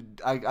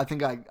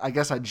I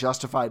guess I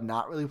justified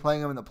not really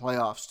playing him in the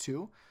playoffs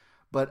too,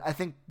 but I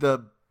think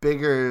the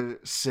bigger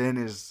sin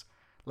is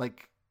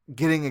like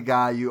getting a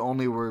guy you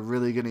only were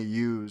really going to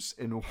use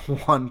in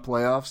one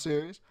playoff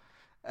series.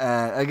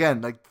 Again,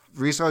 like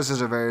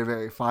resources are very,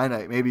 very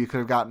finite. Maybe you could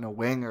have gotten a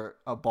wing or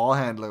a ball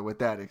handler with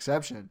that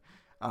exception,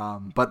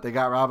 but they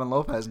got Robin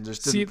Lopez and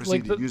just didn't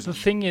proceed to use him. The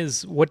thing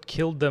is, what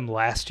killed them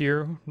last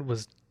year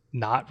was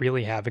not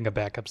really having a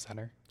backup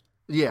center.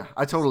 Yeah,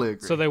 I totally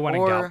agree. So they went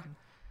and got him.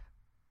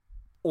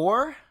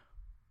 Or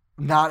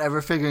not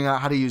ever figuring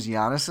out how to use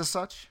Giannis as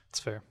such. It's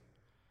fair.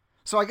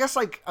 So I guess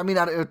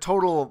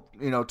total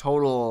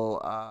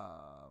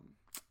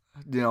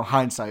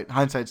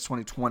hindsight's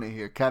 2020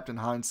 here. Captain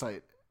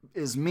Hindsight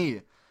is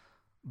me.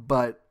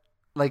 But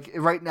like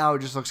right now it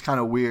just looks kind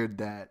of weird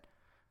that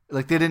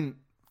like they didn't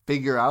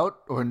figure out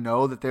or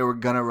know that they were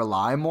going to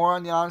rely more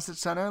on Giannis at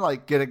center,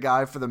 like get a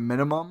guy for the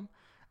minimum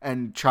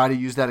and try to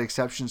use that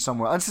exception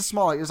somewhere. It's a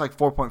small, it was like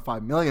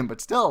 $4.5 million, but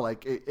still,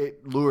 like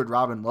it lured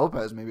Robin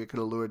Lopez. Maybe it could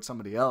have lured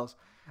somebody else.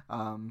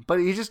 But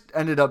he just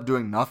ended up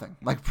doing nothing,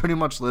 like pretty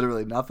much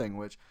literally nothing,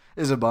 which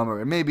is a bummer.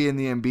 And maybe in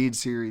the Embiid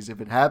series, if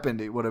it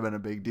happened, it would have been a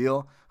big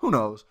deal. Who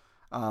knows?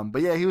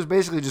 But yeah, he was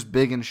basically just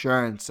big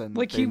insurance, and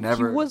like he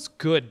was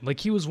good.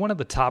 Like he was one of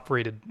the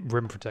top-rated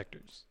rim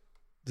protectors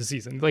this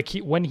season. Like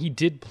when he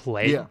did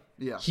play,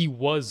 he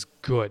was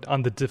good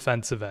on the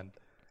defensive end.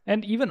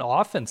 And even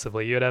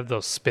offensively, you'd have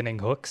those spinning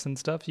hooks and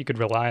stuff. You could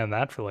rely on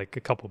that for like a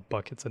couple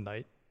buckets a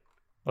night,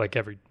 like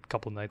every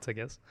couple nights, I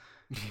guess.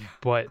 Yeah.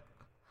 But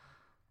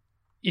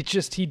it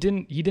just he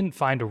didn't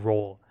find a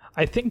role.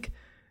 I think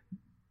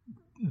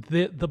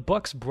the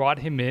Bucks brought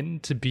him in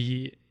to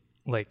be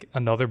like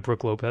another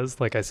Brook Lopez,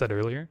 like I said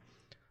earlier.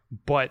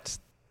 But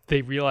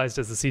they realized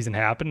as the season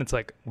happened, it's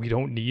like we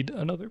don't need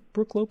another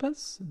Brook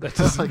Lopez. That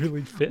doesn't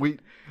really fit.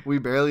 We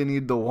barely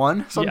need the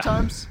one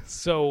sometimes. Yeah.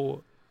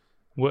 So.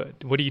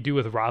 What do you do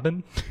with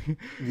Robin?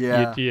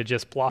 Yeah. you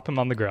just plop him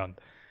on the ground.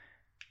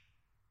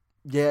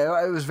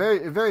 Yeah, it was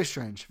very, very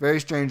strange. Very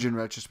strange in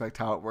retrospect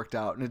how it worked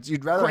out. And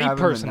you'd rather have him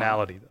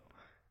personality though.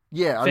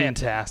 Yeah,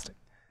 fantastic.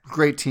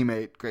 Great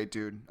teammate, great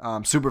dude.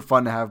 Super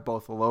fun to have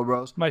both the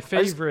Lobros. My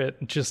favorite,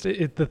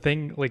 the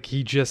thing, like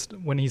he just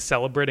when he's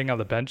celebrating on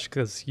the bench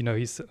because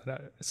he's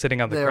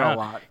sitting on the ground.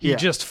 A lot. He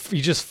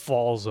just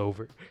falls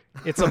over.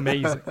 It's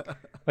amazing.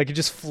 Like he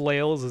just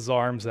flails his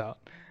arms out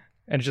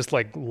and just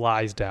like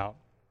lies down.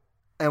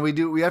 And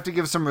we have to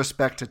give some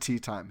respect to Tea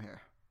Time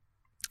here.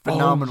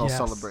 Phenomenal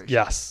celebration.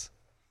 Yes.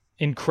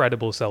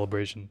 Incredible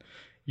celebration.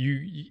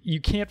 You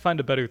can't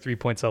find a better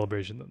 3-point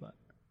celebration than that.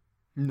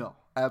 No,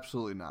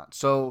 absolutely not.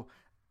 So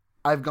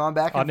I've gone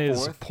back and forth.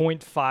 On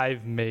his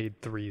 0.5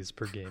 made threes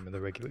per game in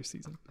the regular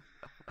season.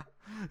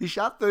 He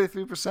shot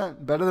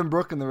 33%, better than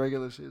Brook in the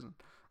regular season.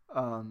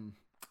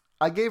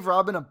 I gave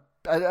Robin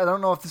I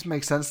don't know if this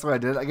makes sense the way I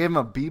did. I gave him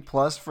a B+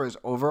 for his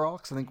overall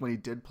because I think when he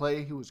did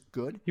play, he was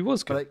good. He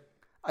was good. But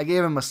I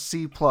gave him a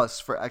C+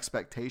 for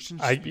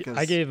expectations. I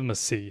gave him a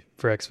C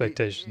for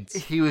expectations.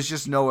 He was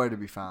just nowhere to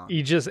be found.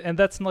 And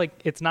that's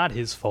like it's not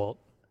his fault,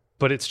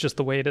 but it's just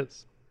the way it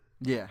is.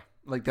 Yeah,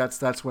 like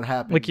that's what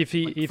happened. Like if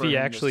he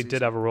actually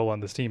did have a role on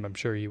this team, I'm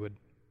sure he would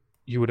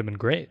have been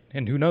great.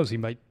 And who knows, he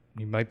might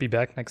be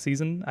back next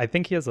season. I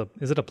think he has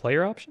is it a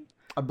player option?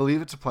 I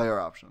believe it's a player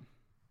option.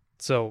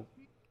 So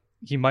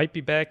he might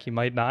be back. He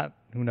might not.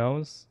 Who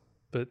knows?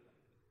 But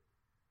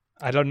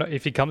I don't know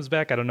if he comes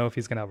back. I don't know if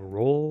he's gonna have a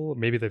role.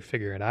 Maybe they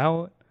figure it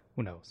out.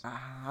 Who knows?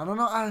 I don't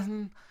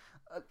know.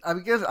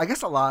 I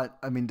guess a lot.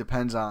 I mean,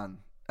 depends on,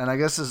 and I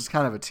guess this is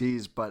kind of a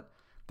tease, but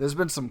there's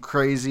been some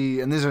crazy,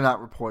 and these are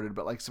not reported,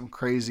 but like some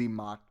crazy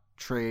mock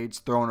trades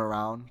thrown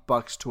around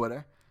Bucks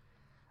Twitter.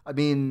 I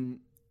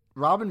mean,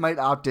 Robin might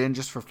opt in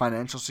just for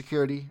financial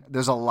security.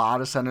 There's a lot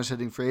of centers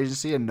hitting free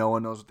agency, and no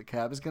one knows what the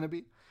cap is going to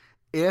be.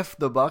 If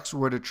the Bucks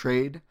were to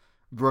trade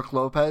Brook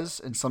Lopez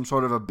in some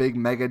sort of a big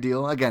mega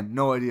deal, again,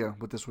 no idea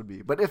what this would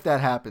be, but if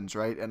that happens,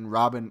 right, and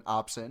Robin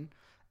opts in,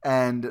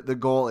 and the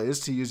goal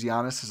is to use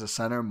Giannis as a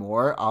center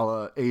more, a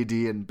la AD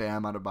and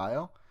Bam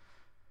Adebayo,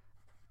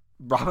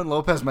 Robin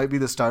Lopez might be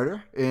the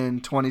starter in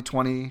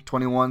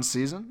 2020-21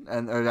 season,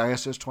 or I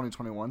guess just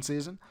 2021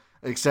 season,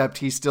 except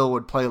he still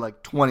would play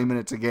like 20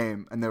 minutes a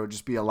game, and there would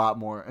just be a lot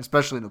more,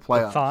 especially in the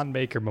playoffs. The Thon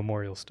Maker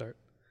Memorial start.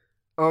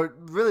 Or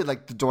really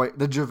like the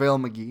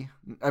JaVale McGee.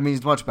 I mean,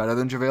 he's much better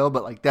than JaVale,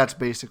 but like that's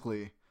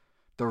basically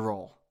the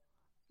role.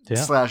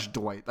 Yeah. /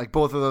 Dwight. Like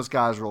both of those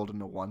guys rolled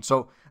into one.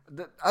 So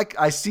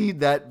I see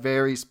that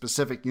very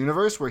specific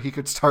universe where he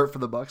could start for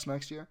the Bucks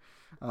next year.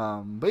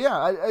 But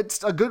yeah,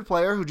 it's a good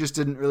player who just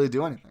didn't really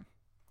do anything.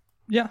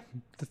 Yeah,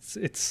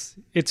 it's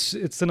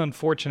an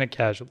unfortunate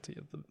casualty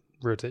of the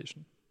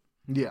rotation.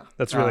 Yeah,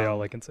 that's really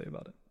all I can say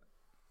about it.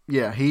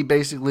 Yeah, he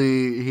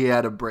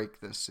had a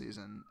break this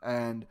season,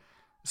 and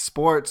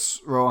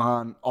sports,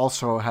 Rohan,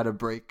 also had a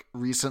break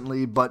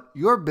recently, but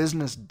your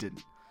business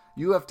didn't.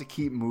 You have to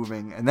keep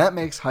moving, and that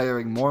makes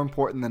hiring more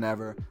important than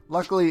ever.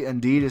 Luckily,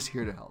 Indeed is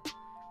here to help.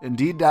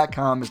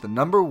 Indeed.com is the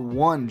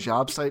 #1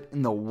 job site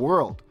in the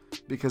world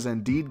because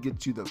Indeed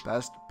gets you the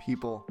best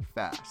people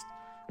fast.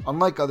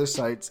 Unlike other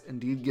sites,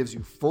 Indeed gives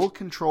you full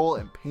control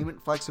and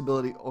payment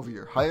flexibility over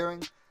your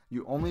hiring.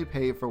 You only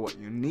pay for what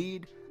you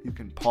need. You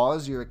can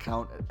pause your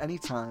account at any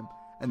time,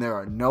 and there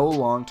are no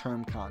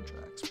long-term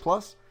contracts.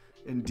 Plus,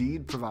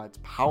 Indeed provides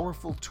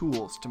powerful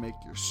tools to make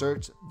your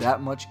search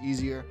that much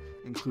easier,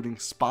 including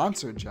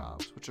sponsored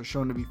jobs, which are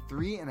shown to be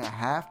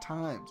 3.5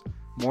 times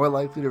more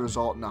likely to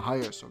result in a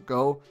hire. So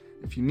go,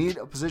 if you need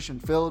a position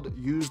filled,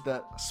 use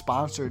that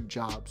sponsored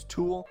jobs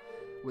tool.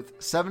 With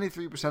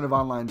 73% of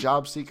online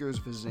job seekers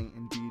visiting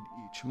Indeed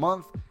each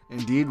month,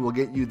 Indeed will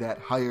get you that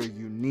hire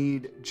you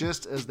need,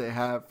 just as they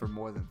have for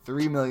more than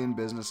 3 million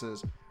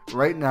businesses.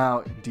 Right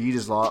now, Indeed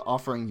is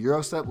offering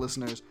Eurostep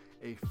listeners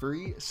a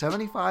free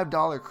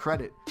 $75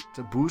 credit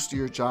to boost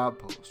your job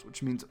post,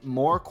 which means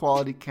more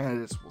quality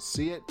candidates will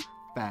see it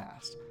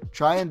fast.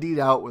 Try Indeed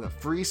out with a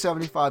free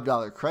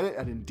 $75 credit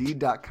at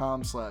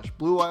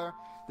Indeed.com/BlueWire.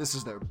 This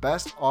is their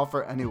best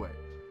offer anywhere.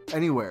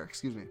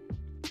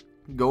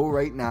 Go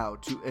right now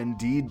to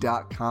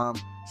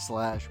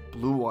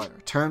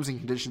Indeed.com/BlueWire. Terms and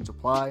conditions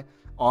apply.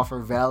 Offer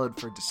valid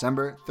for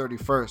December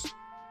 31st.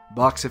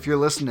 Bucks, if you're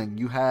listening,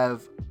 you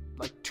have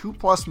like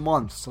 2+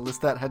 months to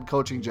list that head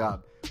coaching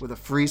job with a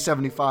free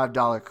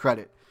 $75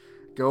 credit.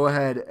 Go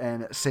ahead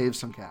and save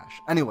some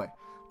cash. Anyway,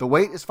 the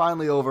wait is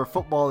finally over.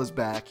 Football is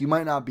back. You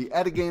might not be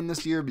at a game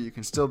this year, but you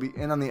can still be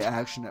in on the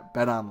action at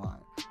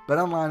BetOnline.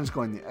 BetOnline is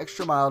going the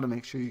extra mile to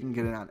make sure you can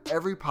get in on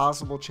every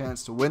possible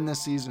chance to win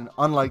this season,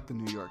 unlike the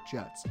New York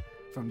Jets.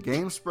 From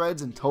game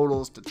spreads and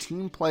totals to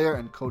team player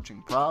and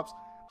coaching props,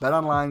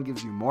 BetOnline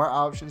gives you more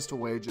options to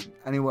wager than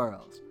anywhere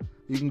else.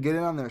 You can get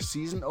in on their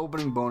season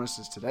opening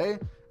bonuses today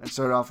and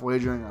start off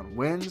wagering on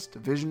wins,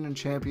 division, and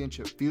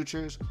championship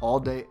futures all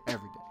day,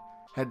 every day.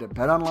 Head to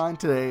BetOnline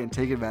today and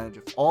take advantage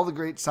of all the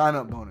great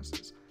sign-up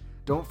bonuses.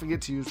 Don't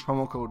forget to use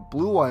promo code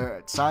BlueWire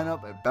at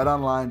sign-up at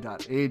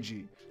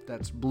betonline.ag.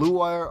 That's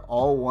BlueWire,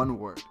 all one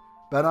word.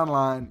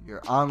 BetOnline,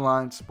 your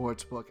online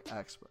sportsbook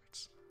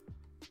experts.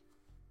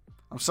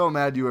 I'm so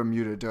mad you were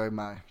muted during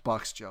my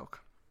Bucks joke.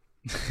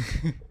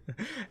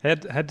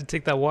 had to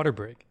take that water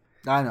break.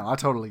 I know, I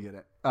totally get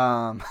it.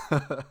 We're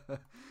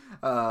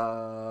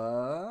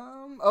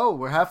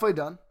halfway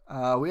done.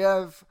 We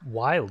have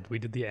wild. We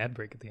did the ad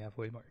break at the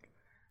halfway mark.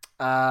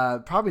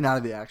 Probably not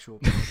at the actual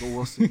point, but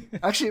we'll see.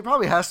 Actually, it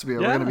probably has to be.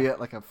 We're going to be at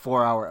like a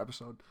 4-hour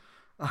episode,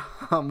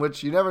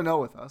 which you never know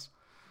with us.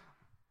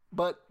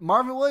 But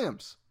Marvin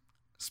Williams.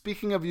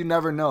 Speaking of you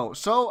never know.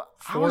 So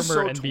former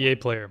NBA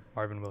player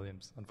Marvin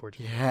Williams,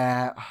 unfortunately.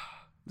 Yeah,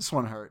 this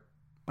one hurt.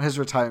 His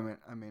retirement,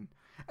 I mean,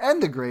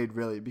 and the grade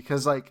really,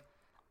 because like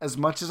as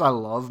much as I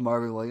love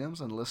Marvin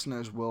Williams, and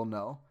listeners will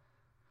know,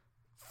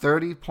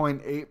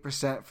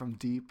 30.8% from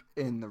deep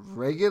in the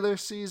regular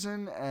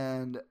season,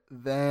 and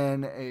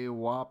then a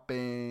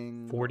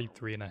whopping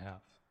 43.5.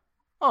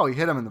 Oh, he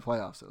hit him in the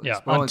playoffs at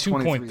least. Yeah, on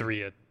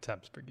 2.3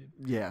 attempts per game.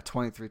 Yeah,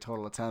 23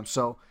 total attempts.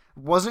 So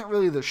wasn't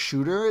really the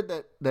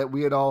shooter that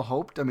we had all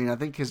hoped. I mean, I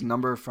think his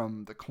number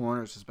from the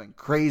corners has been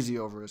crazy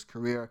over his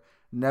career.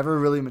 Never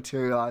really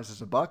materialized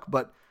as a Buck,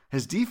 but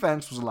his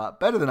defense was a lot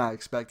better than I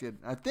expected.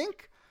 I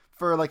think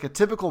for like a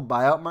typical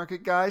buyout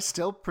market guy,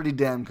 still pretty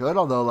damn good,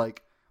 although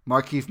like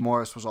Markieff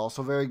Morris was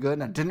also very good,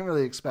 and I didn't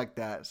really expect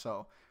that.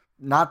 So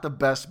not the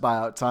best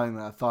buyout signing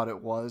that I thought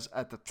it was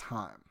at the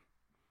time.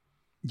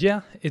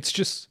 Yeah, it's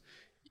just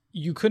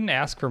you couldn't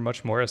ask for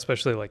much more,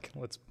 especially like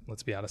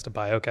let's be honest, a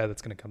buyout guy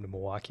that's going to come to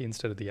Milwaukee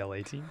instead of the LA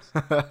teams.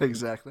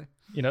 Exactly.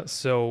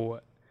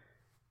 So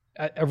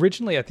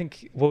originally, I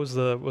think what was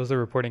the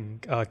reporting?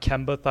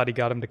 Kemba thought he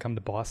got him to come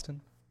to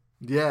Boston.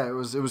 Yeah, it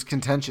was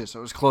contentious. It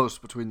was close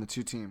between the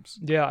two teams.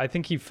 Yeah, I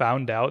think he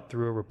found out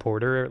through a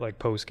reporter like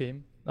post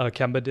game.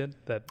 Kemba did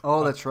that.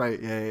 Oh, that's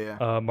right.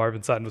 Yeah.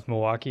 Marvin signed with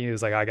Milwaukee. He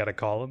was like, I got to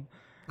call him.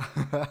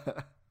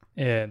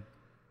 And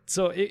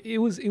so it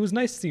was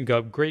nice to see him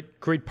go.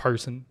 Great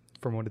person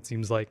from what it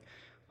seems like.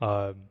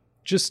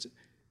 Just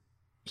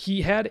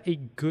he had a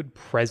good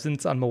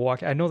presence on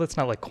Milwaukee. I know that's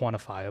not like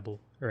quantifiable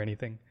or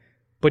anything,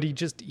 but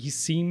he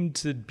seemed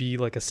to be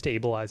like a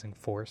stabilizing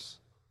force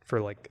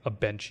for like a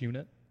bench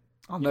unit.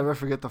 I'll never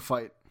forget the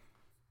fight.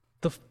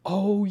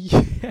 Oh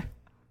yeah.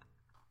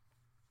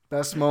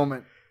 Best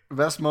moment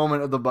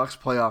of the Bucks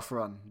playoff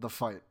run. The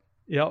fight.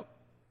 Yep.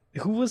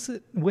 Who was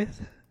it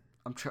with?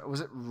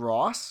 Was it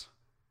Ross?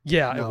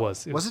 Yeah, No. it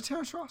was. Was it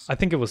Terrence Ross? I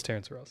think it was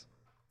Terrence Ross.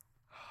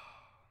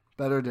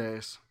 Better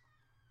days.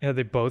 Yeah,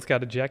 they both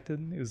got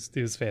ejected. It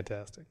was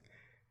fantastic.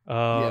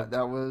 Yeah,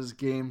 that was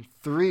game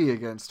 3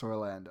 against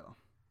Orlando.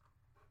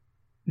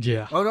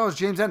 Yeah. Oh no, it was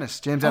James Ennis.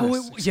 James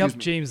Ennis. Excuse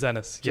me. James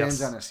Ennis. James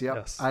Yes. Ennis. Yep.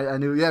 Yes. I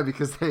knew. Yeah,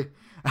 because they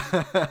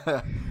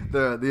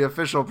the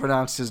official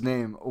pronounced his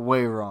name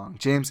way wrong.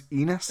 James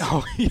Ennis.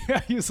 Oh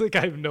yeah, he was like,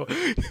 I have no.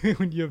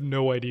 You have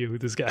no idea who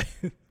this guy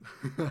is.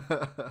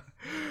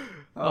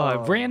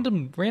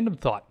 Random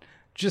thought.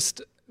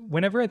 Just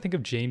whenever I think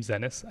of James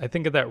Ennis, I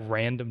think of that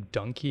random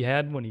dunk he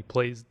had when he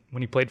played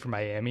for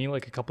Miami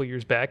like a couple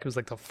years back. It was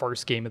like the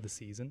first game of the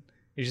season.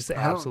 He just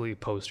absolutely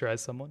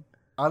posterized someone.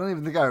 I don't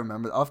even think I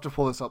remember. I'll have to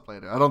pull this up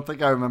later. I don't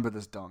think I remember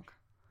this dunk.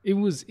 It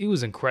was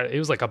incredible. It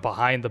was like a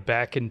behind the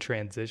back in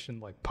transition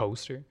like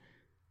poster.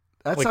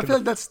 I feel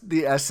like that's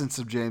the essence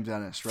of James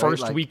Ennis, right?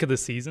 First week of the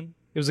season.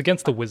 It was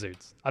against the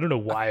Wizards. I don't know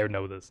why I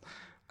know this.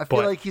 I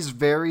feel like he's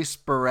very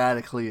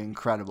sporadically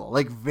incredible.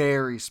 Like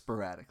very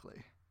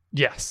sporadically.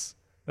 Yes.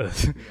 I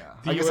The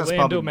guess that's probably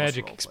Orlando most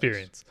Magic role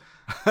experience.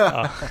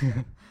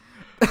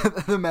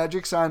 The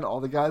Magic signed all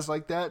the guys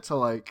like that to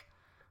like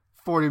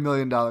 $40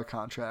 million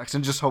contracts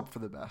and just hope for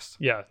the best.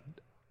 Yeah.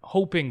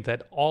 Hoping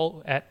that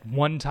all at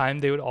one time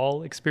they would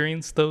all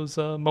experience those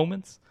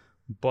moments.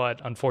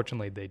 But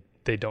unfortunately,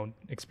 they don't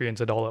experience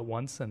it all at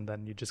once. And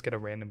then you just get a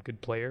random good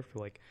player for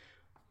like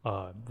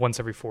once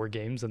every 4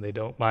 games and they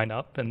don't line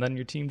up. And then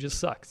your team just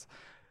sucks.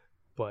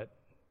 But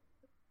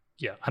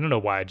yeah, I don't know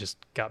why I just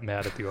got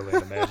mad at the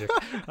Orlando Magic.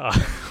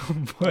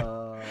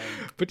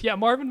 But yeah,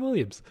 Marvin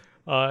Williams.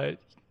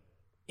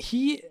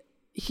 He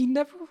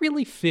never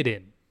really fit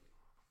in.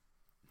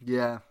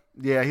 Yeah,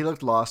 he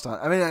looked lost on.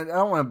 I mean, I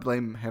don't want to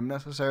blame him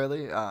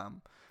necessarily,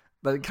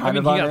 but it kind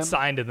of he on got him.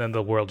 signed and then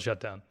the world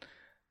shut down.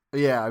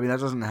 Yeah, I mean that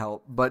doesn't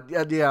help. But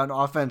yeah, on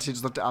offense he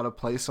just looked out of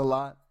place a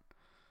lot.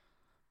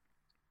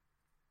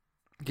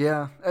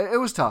 Yeah, it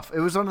was tough. It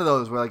was one of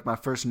those where like my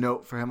first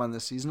note for him on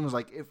this season was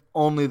like, if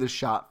only the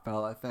shot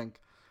fell, I think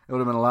it would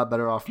have been a lot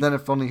better off. Then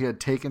if only he had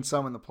taken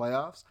some in the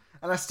playoffs.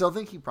 And I still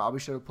think he probably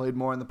should have played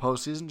more in the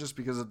postseason just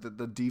because of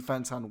the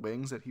defense on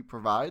wings that he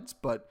provides.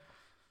 But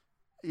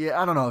yeah,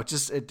 I don't know.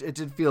 It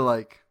did feel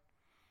like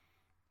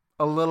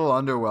a little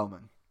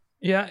underwhelming.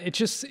 Yeah, it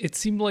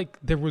seemed like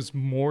there was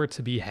more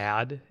to be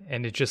had,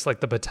 and it just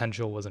like the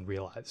potential wasn't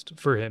realized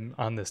for him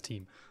on this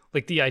team.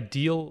 Like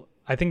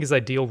I think his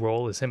ideal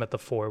role is him at the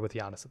 4 with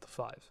Giannis at the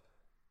 5.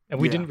 And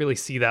we didn't really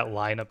see that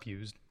lineup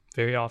used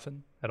very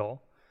often at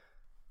all.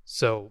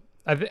 So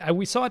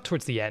we saw it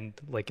towards the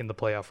end, like in the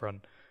playoff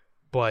run,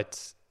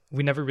 but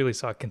we never really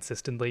saw it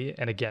consistently.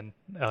 And again,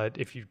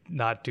 if you're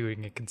not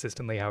doing it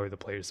consistently, how are the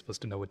players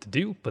supposed to know what to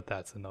do? But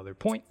that's another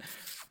point.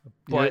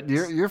 But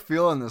you're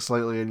feeling this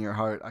lately in your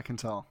heart, I can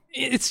tell.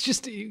 It's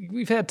just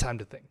we've had time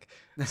to think.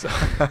 So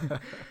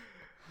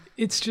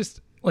it's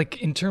just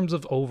like in terms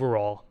of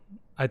overall,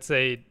 I'd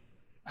say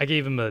I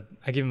gave him a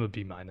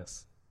B-.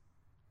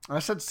 I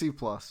said C+.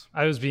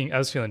 I was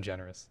feeling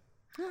generous.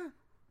 Yeah.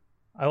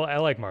 I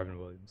like Marvin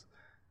Williams.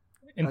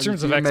 In As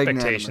terms if of you're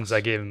expectations, magnanimous.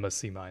 I gave him a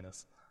C-.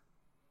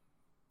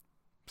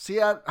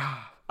 See, I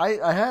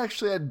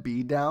actually had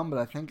B down, but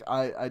I think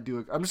I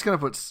do. I'm just gonna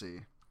put C.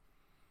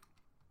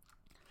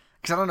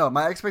 Because I don't know,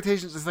 my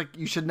expectations is like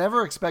you should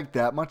never expect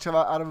that much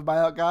out of a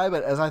buyout guy.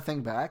 But as I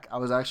think back, I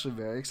was actually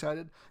very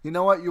excited. You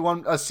know what? You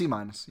won a C-.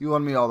 You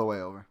won me all the way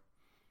over.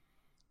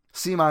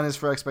 C-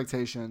 for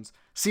expectations,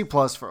 C+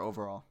 for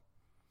overall.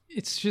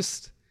 It's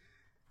just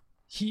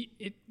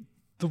the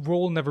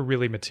role never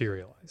really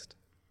materialized.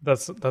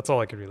 That's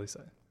all I could really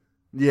say.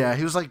 Yeah,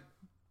 he was like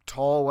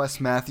tall Wes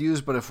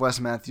Matthews, but if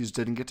Wes Matthews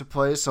didn't get to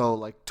play, so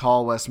like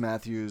tall Wes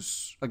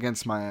Matthews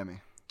against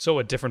Miami. So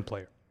a different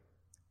player.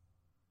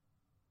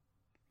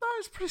 No,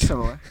 it's pretty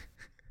similar.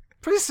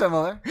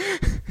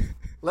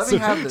 Let me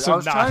have this. I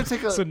was trying to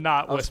take a... So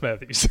not Wes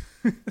Matthews.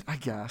 I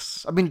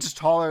guess. I mean, just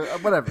taller.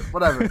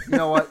 Whatever. You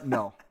know what?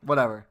 No.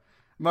 Whatever.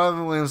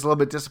 Marvin Williams, a little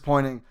bit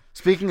disappointing.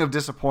 Speaking of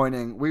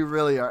disappointing, we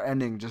really are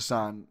ending just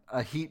on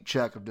a heat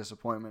check of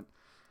disappointment.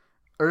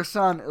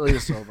 Ersan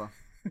Ilyasova.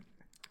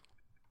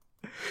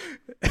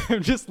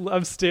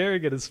 I'm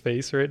staring at his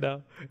face right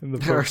now in the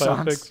profile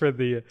Ersan's. pic for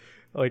the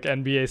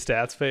NBA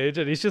stats page,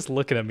 and he's just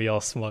looking at me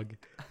all smug.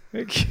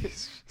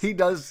 He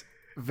does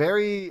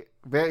very,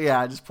 very.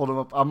 Yeah, I just pulled him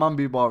up. I'm on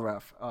B-Ball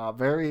Ref.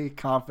 Very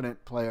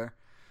confident player.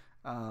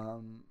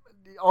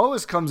 He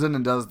always comes in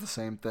and does the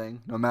same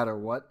thing, no matter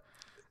what.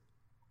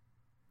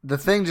 The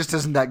thing just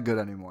isn't that good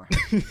anymore.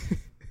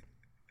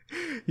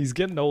 He's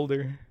getting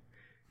older.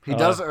 He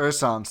does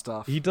Ersan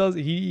stuff. He does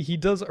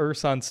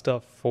Ursan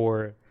stuff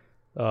for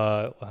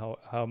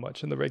how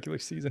much in the regular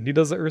season? He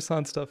does the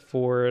Ursan stuff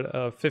for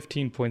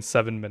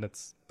 15.7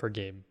 minutes per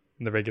game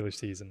in the regular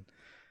season.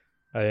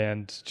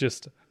 And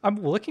just I'm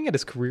looking at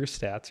his career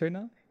stats right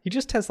now. He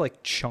just has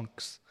like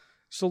chunks.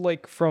 So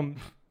like from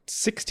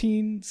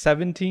 16,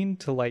 17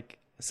 to like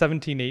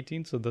 17,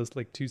 18, so those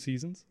like 2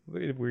 seasons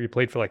where he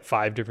played for like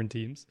 5 different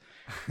teams.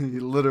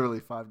 Literally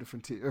 4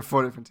 different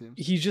teams.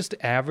 He just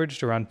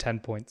averaged around 10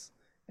 points.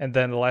 And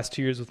then the last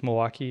 2 years with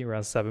Milwaukee,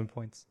 around 7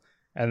 points.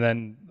 And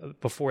then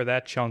before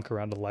that chunk,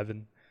 around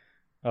 11.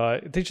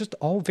 They just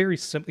all very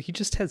simple. He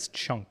just has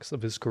chunks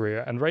of his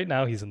career. And right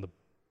now he's in the,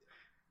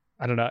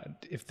 I don't know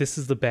if this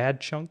is the bad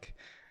chunk.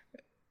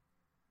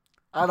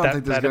 I don't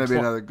think there's going to be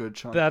another good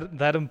chunk.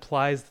 That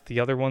implies that the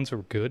other ones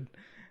were good.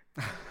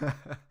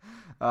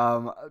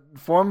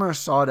 Former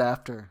sought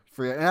after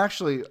free. And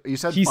actually, you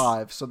said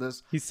 5. So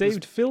he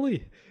saved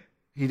Philly.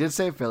 He did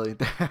save Philly.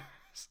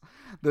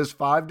 There's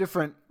 5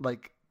 different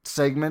like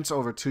segments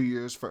over 2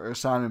 years for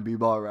Ersan and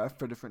B-Ball Ref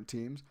for different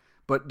teams.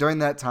 But during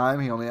that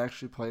time, he only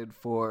actually played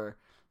for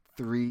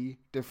 3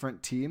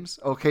 different teams: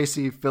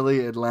 OKC,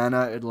 Philly,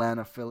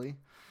 Atlanta, Philly.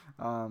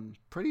 3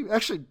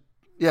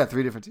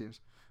 different teams.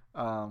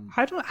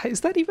 I don't.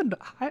 Is that even?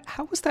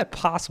 How was that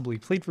possible? He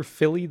played for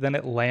Philly, then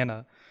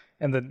Atlanta,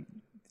 and then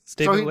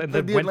stayed. And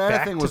then the went Atlanta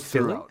back thing to was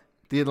Philly. throughout.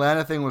 The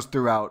Atlanta thing was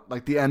throughout,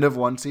 like the end of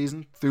one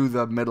season through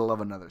the middle of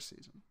another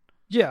season.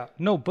 Yeah,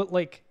 no, but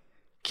like,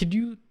 could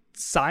you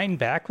sign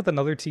back with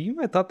another team?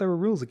 I thought there were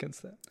rules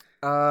against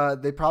that.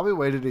 They probably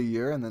waited a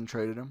year and then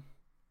traded him.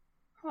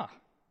 Huh.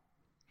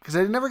 Because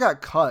they never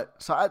got cut.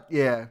 So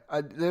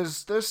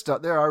there's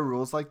stuff. There are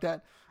rules like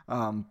that.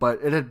 But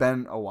it had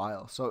been a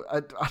while, so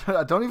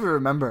I don't even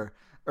remember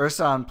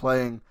Ersan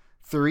playing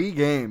 3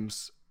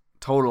 games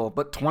total,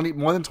 but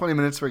more than 20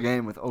 minutes per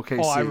game with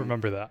OKC. Oh, I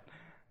remember that.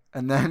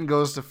 And then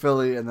goes to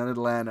Philly, and then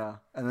Atlanta,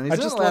 and then he's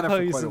in Atlanta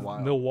for quite a while.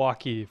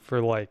 Milwaukee for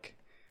like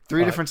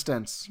 3 different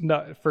stints.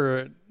 No,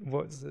 for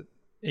what was it?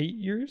 8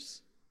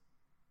 years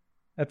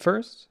at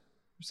first,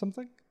 or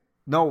something.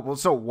 No, well,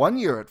 so 1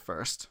 year at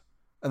first,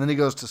 and then he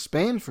goes to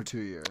Spain for 2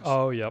 years.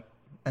 Oh, yep.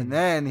 And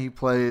then he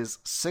plays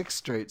 6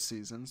 straight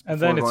seasons. And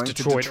then it's going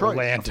Detroit, to Detroit,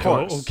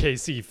 Orlando,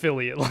 OKC,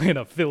 Philly,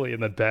 Atlanta, Philly,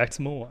 and then back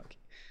to Milwaukee,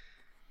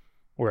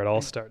 where it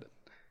all started.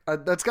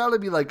 That's got to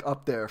be like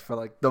up there for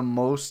like the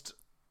most,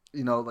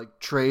 like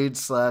trade /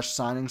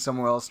 signing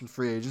somewhere else in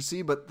free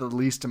agency, but the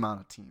least amount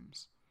of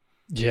teams.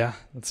 Yeah,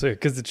 that's it.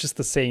 Because it's just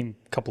the same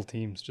couple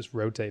teams just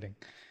rotating.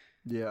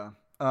 Yeah.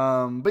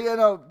 But yeah,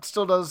 no,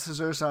 still does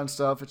his Ersan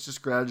stuff. It's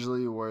just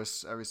gradually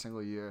worse every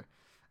single year.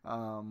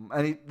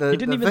 And he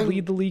didn't even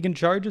lead the league in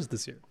charges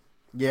this year.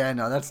 Yeah,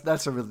 no,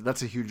 that's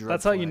a huge.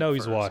 That's how you know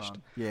he's washed.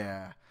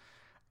 Yeah,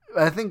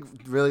 I think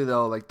really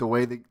though, like the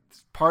way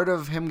part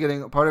of it's him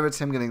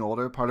getting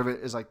older. Part of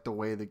it is like the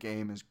way the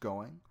game is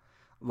going.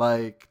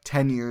 Like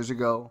 10 years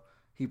ago,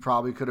 he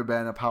probably could have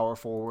been a power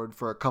forward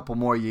for a couple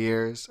more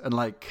years and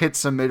like hit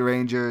some mid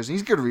rangers.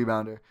 He's a good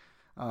rebounder,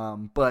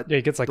 but yeah,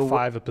 he gets like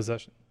 5 a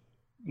possession.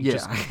 Yeah,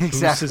 just exactly.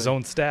 Boosts his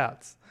own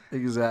stats.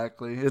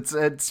 Exactly. It's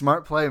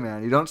smart play,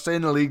 man. You don't stay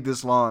in the league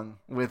this long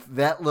with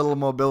that little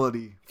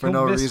mobility for He'll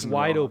no miss reason.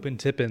 Wide open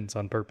tip-ins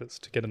on purpose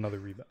to get another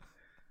rebound.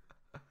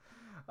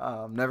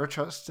 Never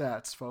trust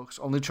stats, folks.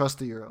 Only trust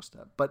the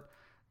Eurostep. But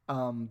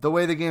the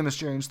way the game has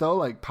changed, though,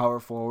 like power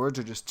forwards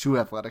are just too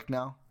athletic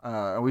now.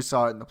 And we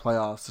saw it in the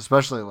playoffs,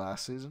 especially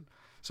last season.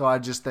 So I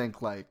just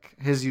think like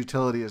his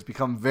utility has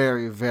become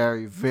very,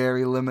 very,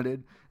 very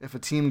limited. If a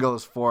team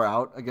goes 4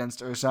 out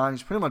against Ersan,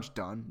 he's pretty much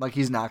done. Like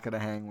he's not going to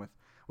hang with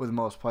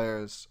most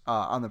players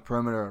on the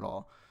perimeter at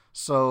all.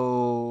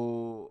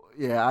 So,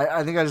 yeah,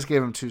 I think I just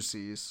gave him 2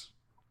 Cs.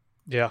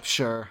 Yeah.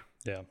 Sure.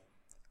 Yeah.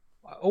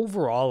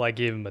 Overall, I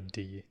gave him a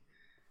D.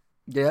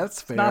 Yeah,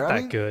 that's fair. Not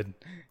that good.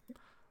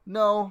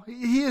 No,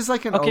 he is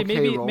like an okay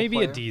maybe role a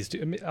player. D's.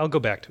 I'll go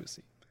back to a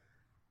C.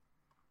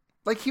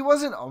 Like, he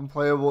wasn't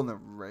unplayable in the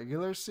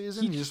regular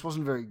season. He just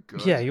wasn't very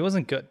good. Yeah, he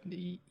wasn't good.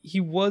 He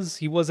was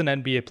an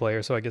NBA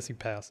player, so I guess he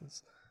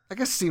passes. I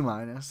guess C-.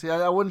 Yeah,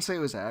 I wouldn't say it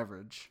was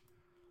average.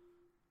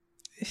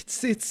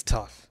 It's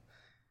tough.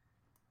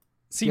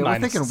 C-. We're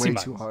thinking way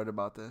too hard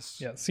about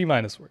this. Yeah, C-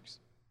 works.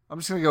 I'm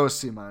just going to go with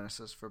C-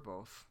 for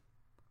both.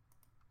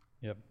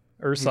 Yep.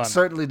 He Ursan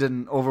certainly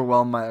didn't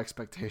overwhelm my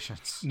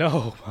expectations.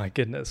 No, my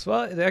goodness.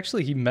 Well,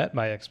 actually, he met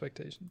my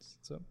expectations.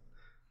 So,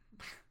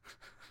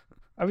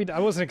 I mean, I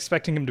wasn't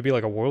expecting him to be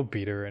like a world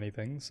beater or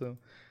anything. So,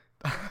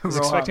 I was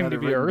expecting him to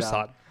be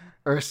Ursan.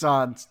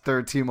 Ursan's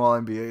 3rd team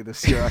All-NBA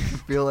this year. I can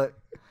feel it.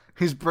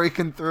 He's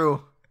breaking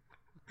through.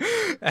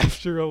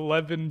 After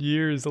 11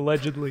 years,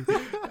 allegedly.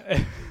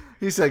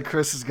 He said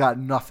Chris has got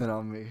nothing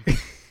on me.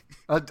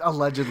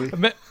 Allegedly.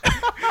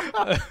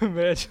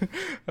 Imagine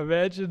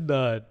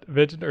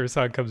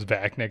Ursan comes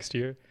back next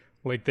year,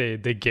 like they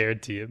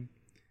guarantee him,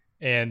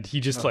 and he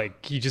just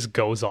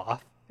goes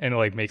off and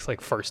like makes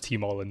like first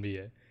team All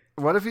NBA.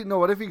 What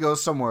if he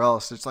goes somewhere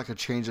else? It's like a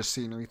change of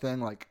scenery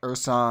thing. Like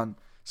Ursan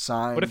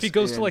signs. What if he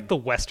goes to like the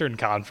Western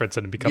Conference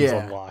and it becomes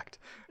unlocked?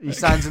 He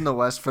signs in the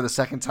West for the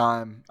second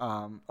time.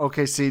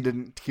 OKC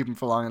didn't keep him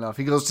for long enough.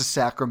 He goes to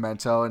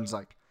Sacramento and is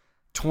like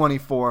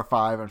 24,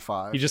 5, and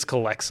 5. He just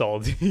collects all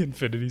the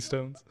Infinity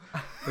Stones.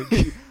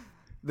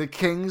 The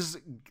Kings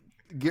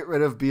get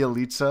rid of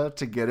Bielitsa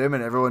to get him,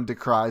 and everyone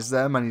decries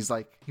them. And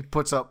he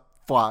puts up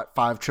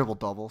 5 triple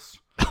doubles.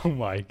 Oh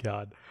my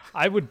god!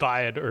 I would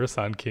buy an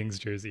Ursan Kings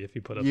jersey if he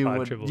put up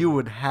 5 triple. You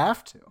would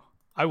have to.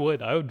 I would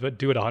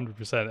do it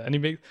 100%. And he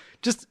makes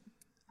just.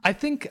 I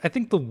think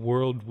the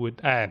world would.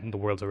 The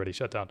world's already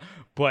shut down.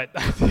 But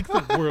I think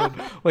the world,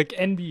 like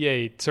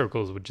NBA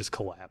circles, would just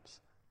collapse.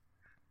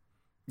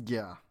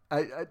 Yeah.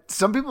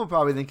 Some people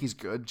probably think he's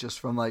good just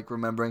from like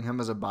remembering him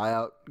as a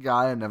buyout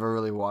guy and never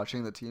really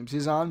watching the teams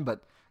he's on.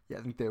 But yeah,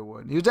 I think they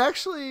would. He was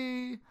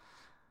actually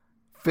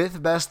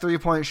 5th best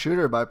 3-point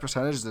shooter by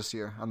percentage this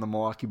year on the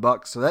Milwaukee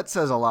Bucks. So that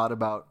says a lot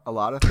about a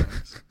lot of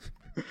things.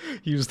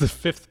 He was the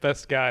 5th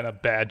best guy on a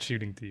bad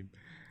shooting team.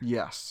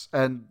 Yes,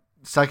 and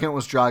second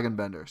was Dragan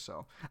Bender.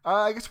 So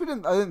I guess I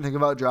didn't think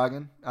about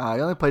Dragan.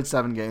 He only played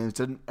 7 games.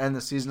 Didn't end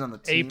the season on the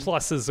team.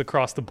 A+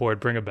 across the board.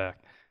 Bring him back.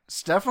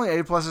 It's definitely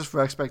A+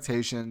 for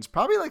expectations.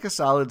 Probably like a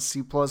solid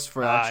C+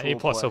 for actual A+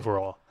 play.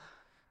 overall.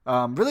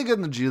 Really good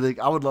in the G League.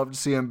 I would love to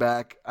see him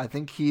back. I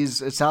think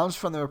it sounds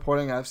from the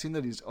reporting I've seen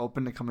that he's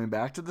open to coming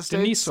back to the States.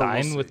 Didn't he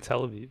sign with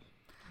Tel Aviv?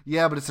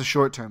 Yeah, but it's a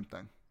short-term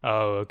thing.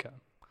 Oh, okay.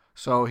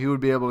 So he would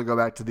be able to go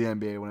back to the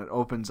NBA when it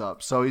opens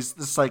up. So he's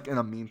just like in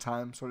a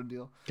meantime sort of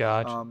deal.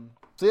 Gotcha.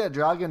 So yeah,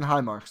 Dragan,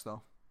 high marks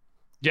though.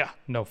 Yeah,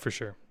 no, for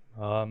sure.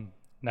 Now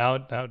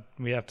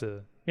we have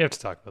to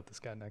talk about this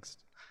guy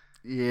next.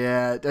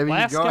 Yeah, I mean,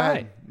 Last go guy.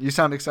 ahead. You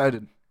sound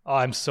excited. Oh,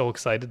 I'm so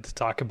excited to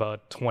talk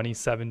about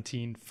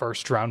 2017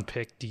 first-round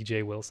pick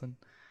DJ Wilson.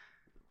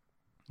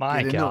 My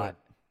Get into God, it.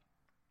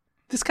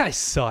 this guy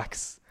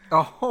sucks.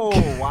 Oh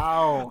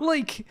wow!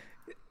 Like,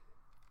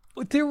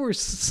 there were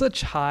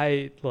such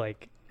high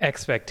like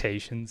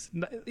expectations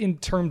in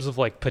terms of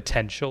like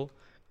potential,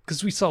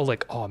 because we saw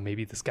like, oh,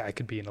 maybe this guy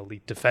could be an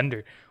elite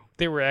defender.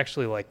 There were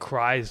actually like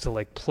cries to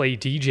like play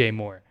DJ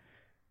more.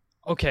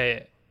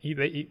 Okay,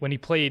 when he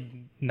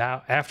played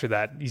now after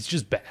that, he's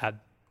just bad.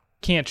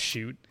 Can't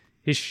shoot.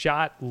 His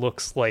shot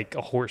looks like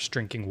a horse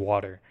drinking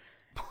water.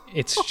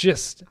 It's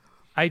just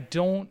I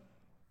don't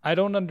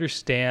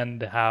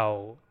understand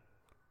how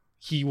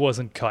he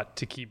wasn't cut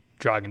to keep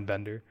Dragan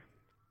Bender.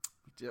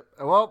 Yep.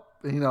 Well,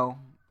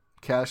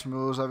 cash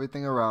moves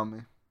everything around me.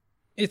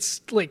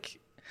 It's like,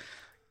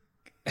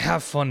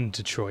 have fun in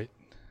Detroit.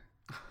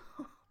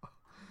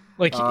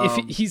 Like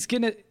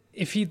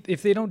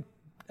if they don't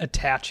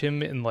attach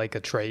him in like a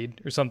trade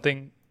or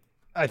something,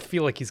 I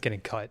feel like he's getting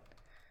cut.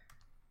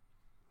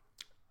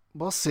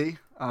 We'll see.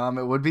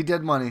 It would be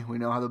dead money. We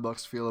know how the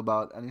Bucks feel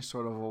about any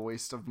sort of a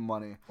waste of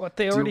money. What,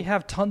 they already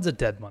have tons of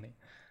dead money.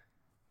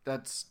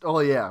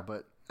 Yeah,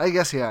 but I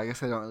guess they don't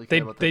really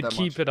care about that They'd that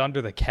keep much. it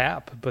under the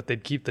cap, but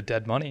they'd keep the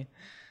dead money.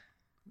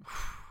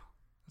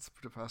 That's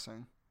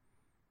depressing.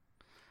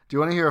 Do you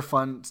want to hear a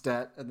fun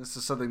stat? And this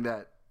is something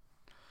that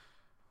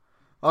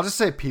I'll just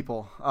say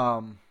people,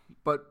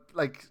 but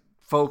like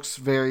folks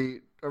it's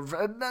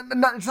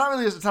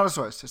not a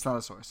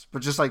source,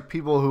 but just like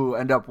people who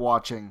end up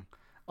watching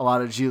a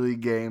lot of G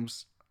League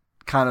games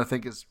kind of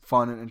think is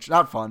fun and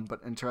not fun, but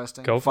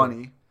interesting,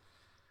 funny.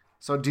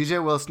 So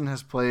DJ Wilson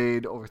has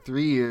played over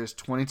 3 years,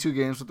 22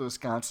 games with the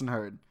Wisconsin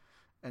Herd,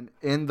 and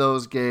in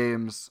those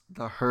games,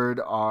 the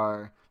Herd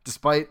are,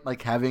 despite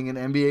like having an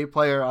NBA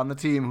player on the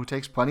team who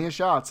takes plenty of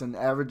shots and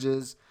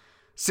averages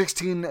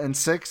 16 and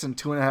 6 and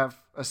 2.5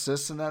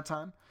 assists in that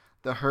time,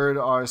 the Herd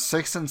are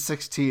 6 and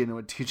 16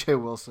 with DJ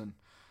Wilson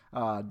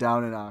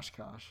down in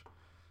Oshkosh,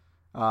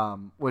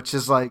 which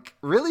is like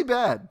really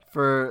bad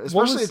for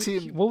especially a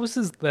team. What was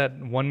that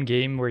one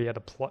game where he had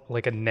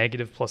a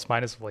negative plus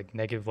minus of like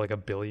negative like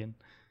 $1 billion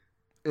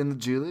in the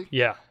G League?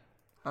 Yeah.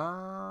 He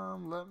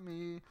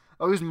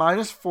was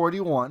minus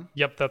 41.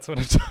 Yep, that's what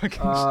I'm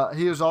talking about.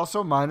 He was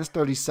also minus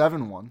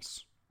 37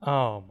 once.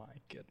 Oh my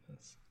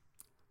goodness.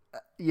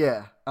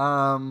 Yeah.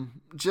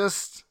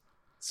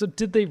 So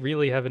did they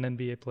really have an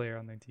NBA player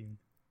on their team?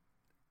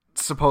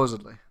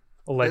 Supposedly.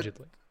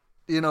 Allegedly.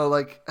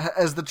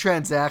 As the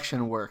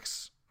transaction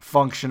works,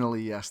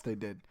 functionally, yes, they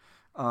did.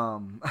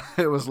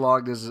 It was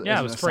logged as it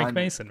was Frank assignment.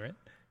 Mason, right?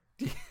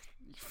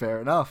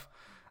 Fair enough.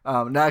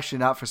 Actually,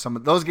 not for some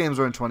of those games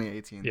were in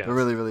 2018. Yes. They're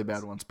really, really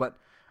bad ones. But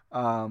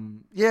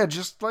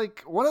just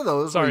like one of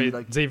those. Sorry,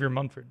 Xavier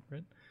Munford,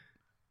 right?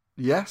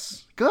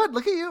 Yes. Good.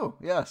 Look at you.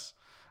 Yes.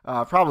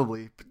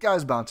 Probably. But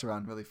guys bounce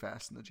around really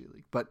fast in the G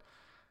League. But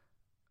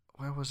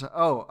where was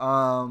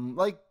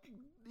I?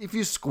 If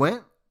you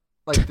squint,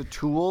 like the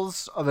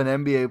tools of an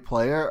NBA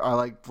player are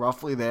like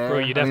roughly there. Bro,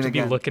 you'd have to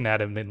be looking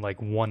at him in like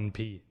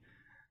 1P.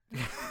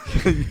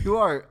 You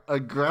are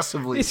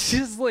aggressively. It's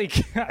just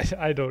like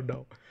I don't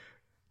know.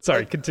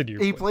 Sorry, continue.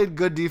 He played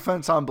good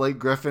defense on Blake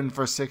Griffin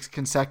for 6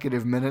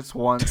 consecutive minutes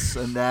once,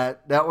 and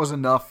that was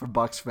enough for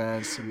Bucks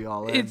fans to be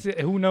all in.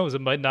 Who knows?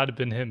 It might not have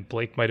been him.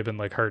 Blake might have been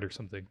like hurt or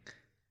something.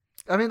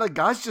 I mean, like,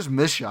 guys just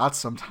miss shots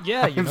sometimes.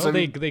 Yeah, you know, I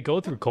mean, they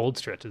go through cold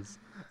stretches.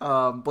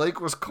 Blake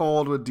was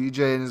cold with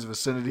DJ in his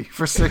vicinity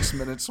for 6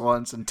 minutes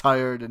once and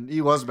tired, and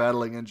he was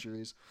battling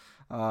injuries.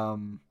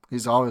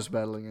 He's always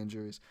battling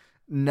injuries.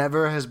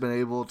 Never has been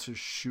able to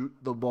shoot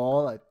the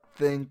ball. I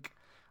think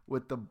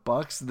with the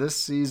Bucks this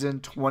season,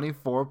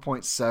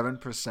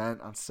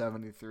 24.7% on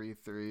 73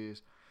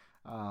 threes.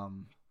 Has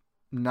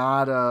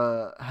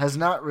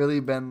not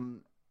really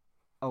been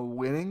a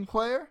winning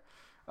player.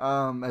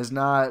 Has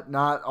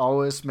not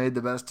always made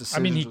the best decisions.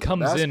 I mean, he with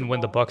comes in when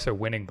basketball. the Bucks are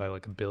winning by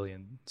like $1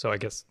 billion. So I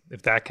guess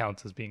if that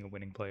counts as being a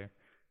winning player,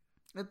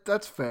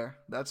 That's fair.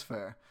 That's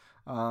fair.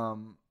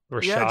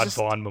 Rashad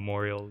Vaughn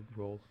Memorial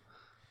role.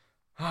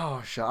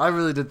 Oh, I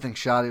really did think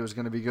Shoddy was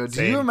going to be good. Do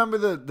Same. you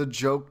remember the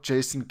joke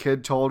Jason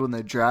Kidd told when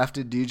they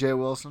drafted DJ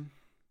Wilson?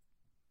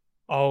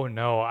 Oh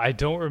no, I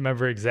don't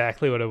remember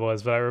exactly what it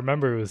was, but I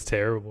remember it was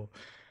terrible.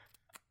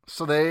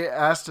 So they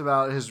asked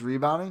about his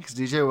rebounding because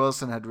DJ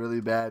Wilson had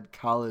really bad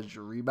college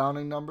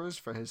rebounding numbers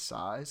for his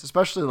size,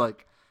 especially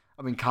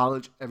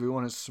college,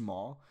 everyone is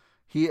small.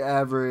 He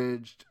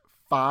averaged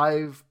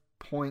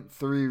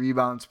 5.3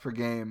 rebounds per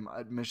game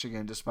at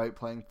Michigan despite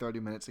playing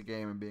 30 minutes a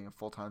game and being a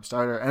full-time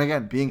starter. And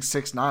again, being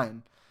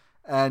 6'9".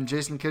 And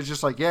Jason Kidd's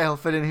just like, yeah, he'll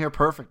fit in here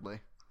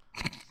perfectly.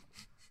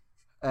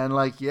 And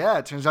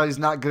it turns out he's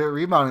not good at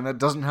rebounding. That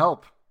doesn't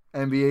help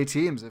NBA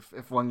teams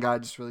if one guy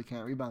just really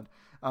can't rebound.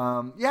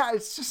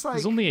 It's just like...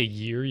 He's only a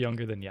year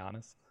younger than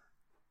Giannis.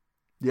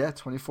 Yeah,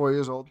 24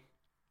 years old.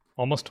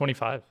 Almost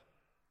 25.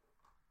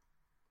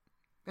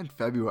 In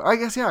February. I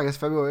guess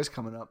February is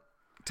coming up.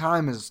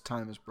 Time is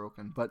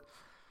broken. But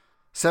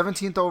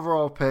 17th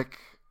overall pick,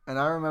 and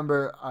I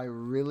remember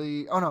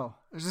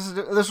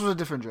this was a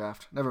different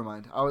draft. Never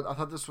mind. I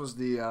thought this was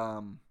the...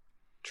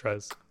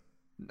 Trez.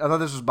 I thought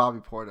this was Bobby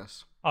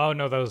Portis. Oh,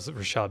 no, that was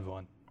Rashad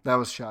Vaughn. That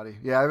was shoddy.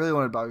 Yeah, I really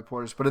wanted Bobby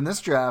Portis. But in this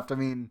draft, I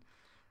mean,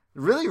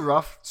 really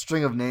rough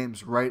string of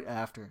names right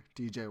after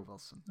DJ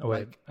Wilson. Oh,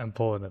 wait, I'm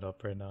pulling it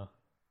up right now.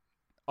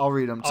 I'll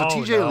read them. So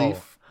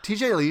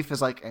TJ Leaf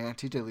is like,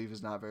 TJ Leaf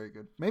is not very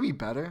good. Maybe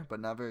better, but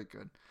not very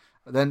good.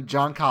 Then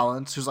John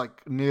Collins, who's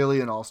like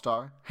nearly an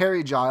all-star.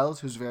 Harry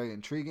Giles, who's very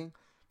intriguing.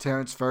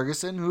 Terrence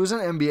Ferguson, who's an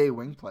NBA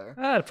wing player.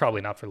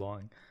 Probably not for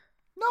long.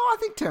 No, I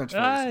think Terrence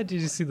Ferguson.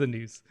 Did you see the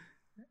news?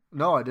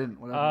 No, I didn't.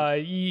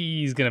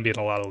 He's going to be in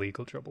a lot of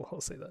legal trouble,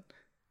 I'll say that.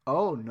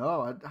 Oh,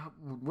 no.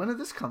 When did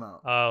this come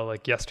out?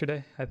 Like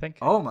yesterday, I think.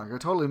 Oh, my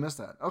God. Totally missed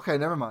that. Okay,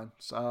 never mind.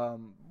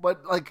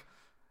 But, like...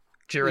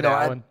 Jared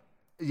Allen.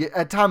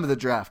 At time of the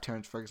draft,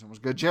 Terrence Ferguson was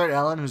good. Jared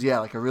Allen, who's,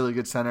 like a really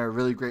good center,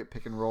 really great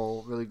pick and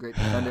roll, really great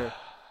defender.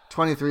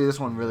 23, this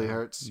one really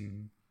hurts.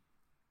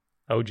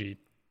 OG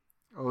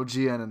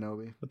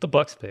Anunoby. With the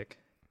Bucks pick.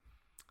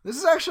 This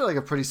is actually like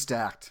a pretty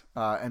stacked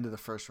end of the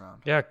first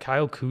round. Yeah,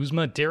 Kyle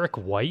Kuzma, Derek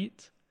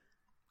White.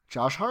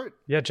 Josh Hart.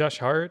 Yeah, Josh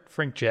Hart,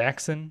 Frank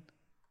Jackson.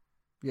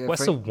 Yeah,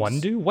 Wesa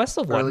Wundu?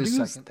 Wesa fairly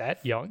Wundu is second.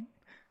 that young?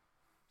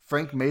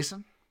 Frank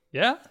Mason.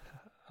 Yeah.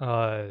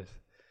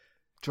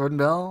 Jordan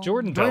Bell.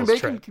 Jordan Dwayne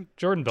Bell's Bacon.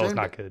 Jordan Bell's Dwayne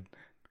not Ba- good.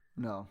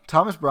 No.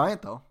 Thomas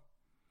Bryant, though.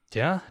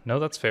 Yeah, no,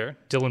 that's fair.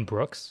 Dylan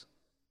Brooks.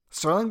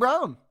 Sterling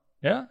Brown.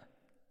 Yeah.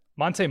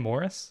 Monte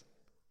Morris.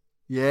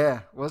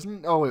 Yeah.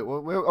 Wasn't... Oh, wait.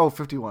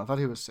 51. I thought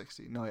he was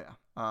 60. No,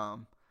 yeah.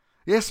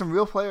 Yeah, some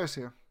real players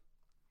here.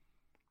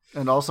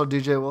 And also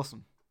DJ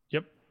Wilson.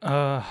 Yep.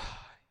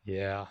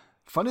 Yeah.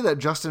 Funny that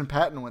Justin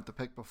Patton went the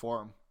pick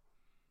before him.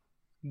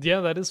 Yeah,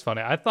 that is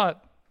funny. I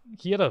thought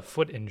he had a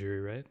foot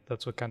injury, right?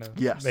 That's what kind of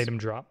made him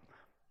drop.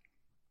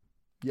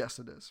 Yes,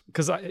 it is.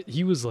 Because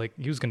he was going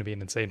to be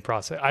an insane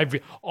process. I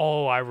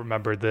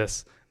remember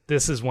this.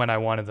 This is when I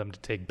wanted them to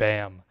take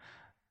Bam.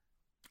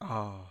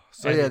 Oh,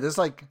 so there's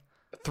like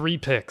 3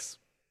 picks.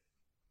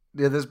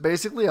 Yeah, there's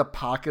basically a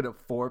pocket of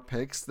 4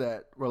 picks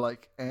that were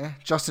like,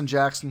 Justin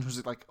Jackson,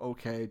 who's like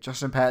okay.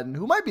 Justin Patton,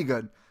 who might be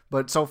good,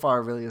 but so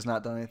far really has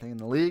not done anything in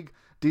the league.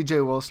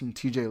 DJ Wilson,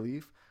 TJ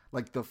Leaf.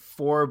 Like the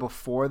 5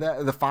 before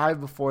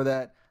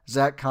that,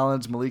 Zach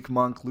Collins, Malik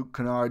Monk, Luke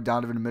Kennard,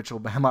 Donovan Mitchell,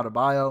 Bam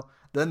Adebayo.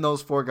 Then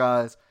those 4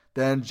 guys.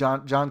 Then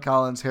John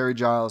Collins, Harry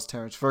Giles,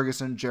 Terrence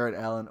Ferguson, Jared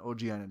Allen, OG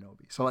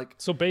Anunoby.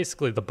 So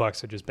basically the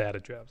Bucks are just bad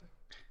at drafting.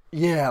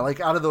 Yeah, like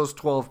out of those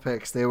 12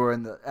 picks, they were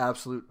in the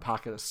absolute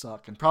pocket of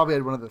suck and probably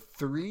had one of the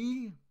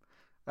 3.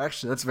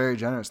 Actually, that's very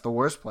generous. The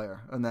worst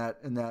player in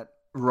that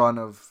run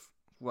of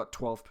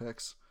 12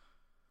 picks.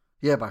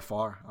 Yeah, by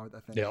far, I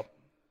think. Yep.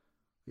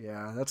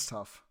 Yeah, that's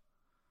tough.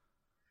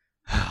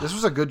 This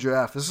was a good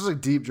draft. This was a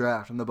deep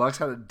draft, and the Bucks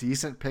had a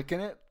decent pick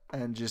in it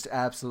and just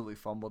absolutely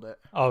fumbled it.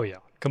 Oh yeah,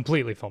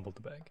 completely fumbled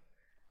the bag.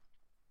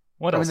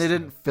 I mean, they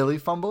didn't Philly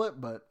fumble it,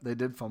 but they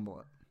did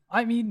fumble it.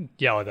 I mean,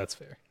 yeah, well, that's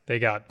fair. They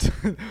got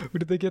who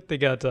did they get? They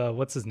got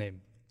what's his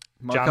name?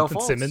 Markelle Jonathan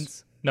Fultz.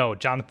 Simmons. No,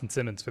 Jonathan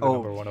Simmons for the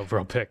number 1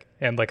 overall pick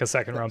and like a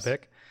second round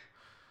pick.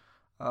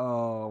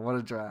 Oh, what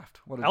a draft.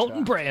 What a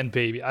Elton draft. Brand,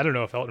 baby. I don't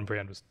know if Elton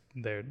Brand was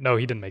there. No,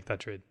 he didn't make that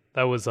trade.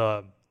 That was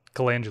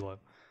Colangelo.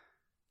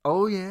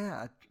 Oh,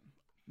 yeah.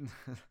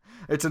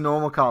 It's a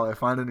normal caller.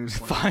 Find a new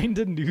slant. Find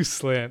a new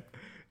slant.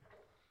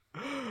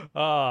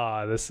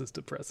 Ah, this is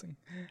depressing.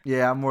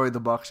 Yeah, I'm worried the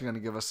Bucks are going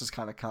to give us this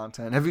kind of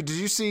content. Did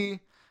you see?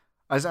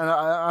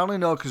 I only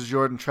know because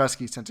Jordan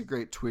Tresky sent a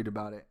great tweet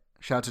about it.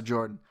 Shout out to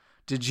Jordan.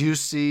 Did you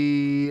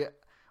see?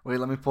 Wait,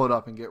 let me pull it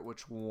up and get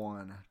which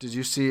one. Did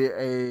you see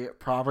a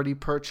property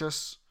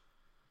purchase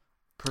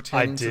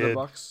pertaining to the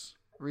Bucks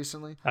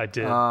recently? I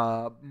did.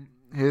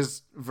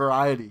 His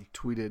Variety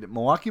tweeted,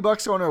 Milwaukee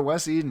Bucks owner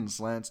Wes Edens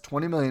lands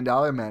 $20 million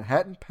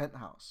Manhattan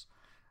penthouse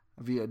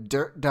via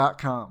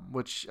dirt.com,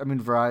 which, I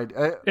mean, Variety.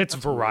 It's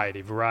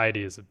Variety.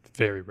 Variety is a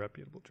very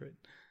reputable trade.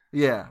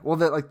 Yeah. Well,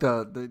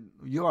 the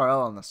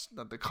URL on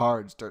the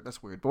card's dirt.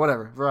 That's weird. But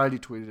whatever. Variety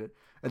tweeted it.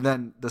 And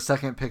then the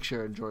second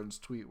picture in Jordan's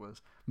tweet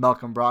was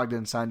Malcolm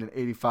Brogdon signed an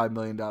 $85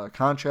 million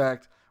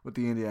contract with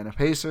the Indiana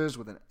Pacers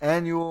with an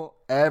annual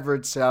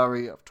average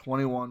salary of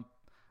 $21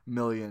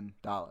 million.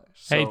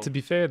 Hey, to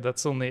be fair,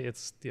 it's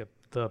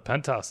the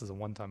penthouse is a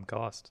one-time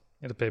cost.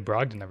 You have to pay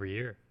Brogdon every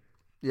year.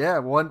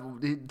 Yeah,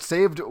 he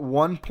saved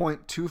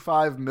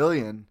 $1.25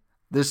 million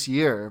this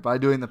year by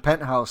doing the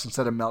penthouse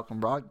instead of Malcolm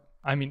Brogdon.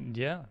 I mean,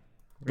 yeah.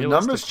 The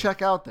numbers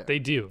check out there. They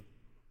do.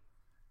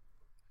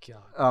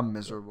 God. I'm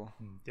miserable.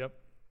 Yep.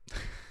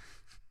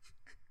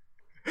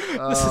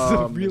 This is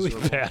a really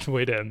bad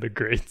way to end the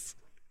grades.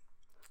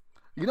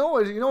 You know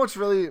what's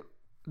really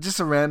just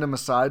a random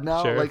aside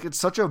now? Sure. Like, it's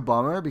such a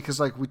bummer because,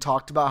 like, we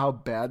talked about how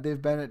bad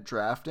they've been at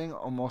drafting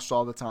almost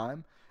all the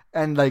time.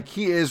 And, like,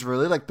 he is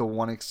really, like, the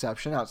one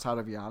exception outside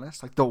of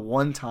Giannis. Like, the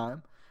one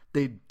time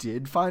they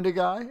did find a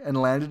guy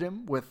and landed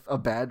him with a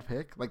bad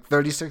pick, like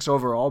 36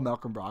 overall,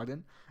 Malcolm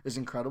Brogdon, is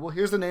incredible.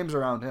 Here's the names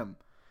around him.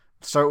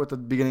 Start with the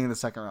beginning of the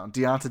second round.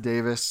 Deonta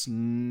Davis,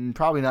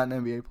 probably not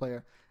an NBA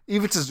player.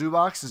 Ivica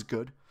Zubac is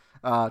good.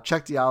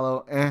 Czech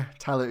Diallo,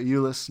 Tyler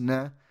Ulis,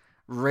 nah.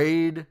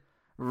 Raid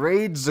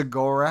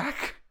Zagorak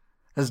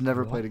has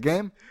never played a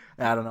game.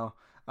 I don't know.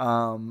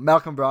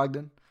 Malcolm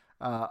Brogdon,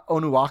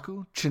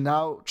 Onuaku,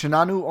 Chinanu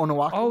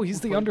Onuaku. Oh,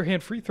 he's the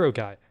underhand free throw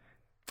guy.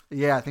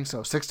 Yeah, I think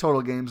so. 6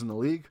 total games in the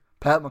league.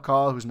 Pat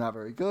McCall, who's not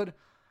very good.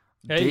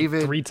 Hey,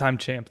 David, 3-time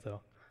champ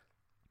though.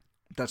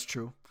 That's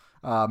true.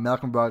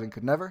 Malcolm Brogdon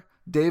could never.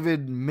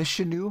 David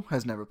Michinu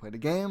has never played a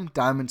game.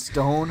 Diamond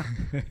Stone,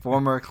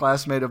 former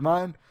classmate of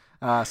mine.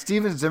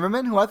 Steven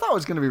Zimmerman, who I thought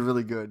was going to be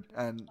really good,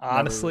 and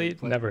honestly,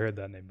 never heard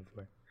that name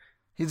before.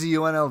 He's a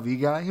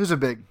UNLV guy. He was a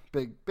big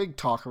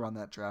talk around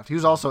that draft. He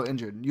was also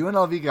injured.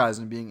 UNLV guys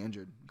and being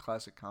injured,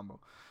 classic combo.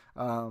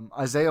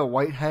 Isaiah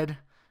Whitehead,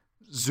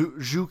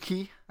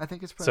 Zuki, I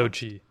think it's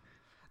pronounced. Sochi.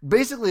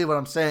 Basically, what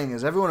I'm saying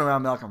is everyone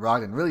around Malcolm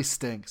Brogdon really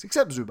stinks,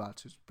 except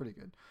Zubac, who's pretty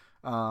good.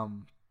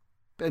 And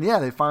yeah,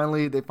 they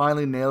finally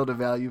nailed a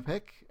value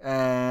pick,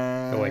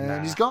 and like,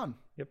 nah. He's gone.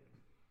 Yep.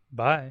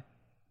 Bye.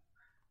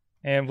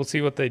 And we'll see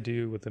what they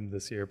do with him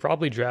this year.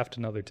 Probably draft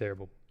another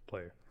terrible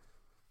player.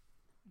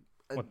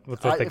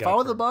 If I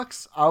were the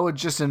Bucks, I would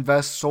just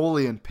invest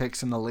solely in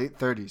picks in the late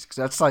 30s because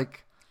that's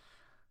like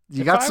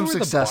you got some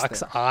success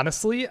there.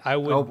 Honestly, I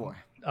would. Oh boy.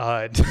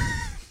 I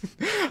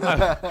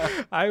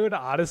would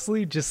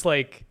honestly just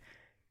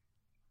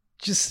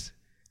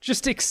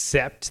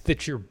accept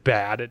that you're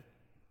bad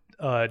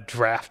at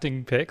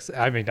drafting picks.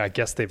 I mean, I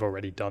guess they've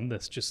already done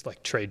this. Just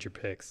like trade your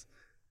picks.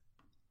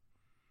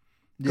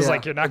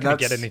 Because you're not going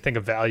to get anything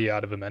of value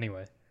out of him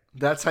anyway.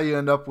 That's how you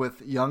end up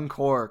with young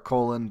core,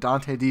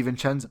 Dante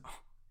DiVincenzo.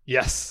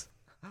 Yes.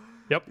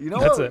 Yep. You know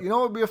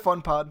what would be a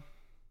fun pod?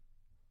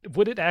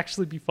 Would it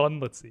actually be fun?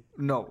 Let's see.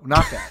 No,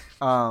 not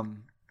that.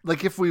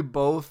 Like if we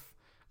both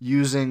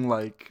using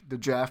like the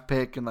draft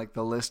pick and like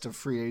the list of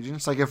free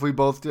agents, like if we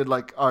both did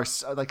like our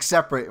like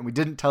separate and we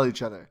didn't tell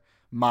each other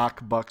mock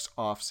Bucks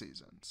off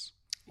seasons.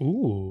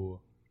 Ooh.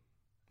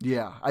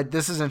 Yeah,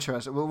 this is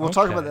interesting. We'll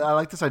talk about that. I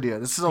like this idea.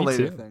 This is a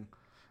later thing.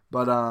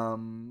 But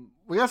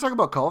we got to talk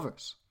about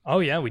Culver's. Oh,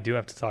 yeah, we do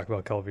have to talk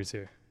about Culver's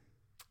here.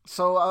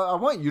 So I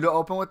want you to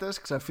open with this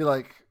because I feel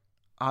like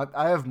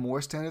I have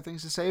more standard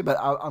things to say, but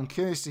I'm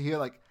curious to hear,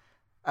 like,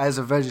 as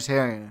a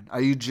vegetarian,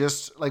 are you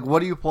just, like,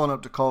 what are you pulling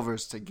up to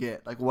Culver's to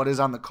get? Like, what is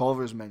on the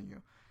Culver's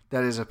menu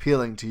that is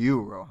appealing to you,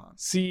 Rohan?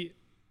 See,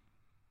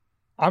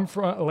 I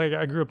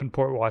grew up in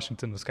Port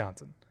Washington,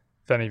 Wisconsin,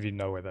 if any of you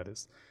know where that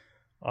is.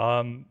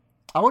 I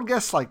would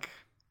guess, like,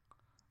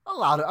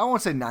 I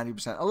won't say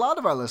 90%. A lot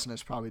of our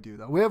listeners probably do,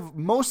 though. We have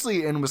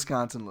mostly in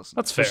Wisconsin listeners.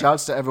 That's fair. So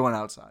shouts to everyone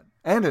outside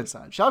and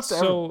inside. Shouts to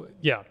everyone. So,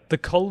 yeah, the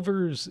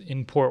Culver's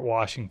in Port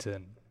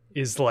Washington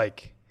is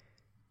like,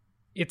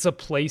 it's a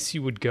place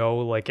you would go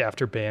like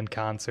after band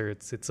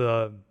concerts. It's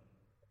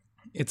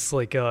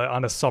like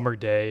on a summer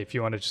day, if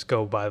you want to just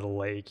go by the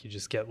lake, you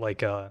just get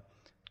like a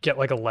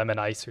lemon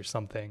ice or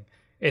something.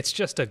 It's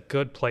just a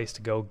good place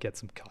to go get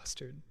some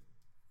custard.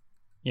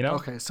 You know?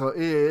 Okay, so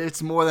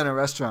it's more than a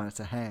restaurant. It's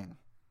a hang.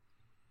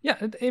 Yeah,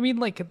 I mean,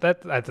 like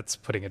that's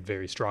putting it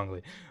very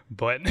strongly,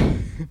 but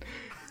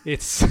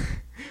it's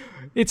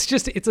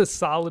a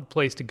solid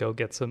place to go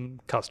get some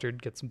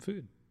custard, get some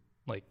food.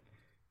 Like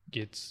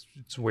it's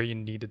where you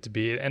need it to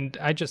be. And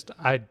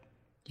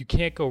you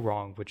can't go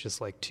wrong with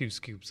just like 2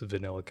 scoops of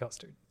vanilla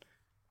custard.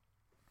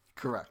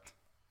 Correct.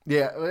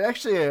 Yeah,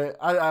 actually,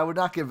 I would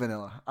not get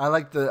vanilla. I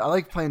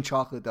like plain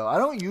chocolate though. I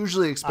don't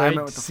usually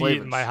experiment with the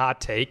flavors. My hot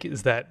take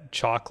is that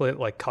chocolate,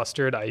 like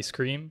custard ice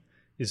cream,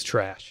 is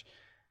trash.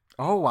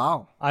 Oh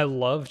wow! I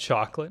love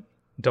chocolate.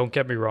 Don't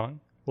get me wrong.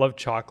 Love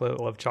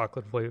chocolate. Love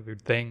chocolate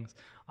flavored things.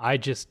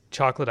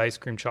 Chocolate ice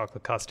cream,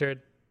 chocolate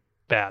custard,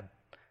 bad.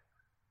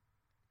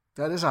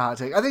 That is a hot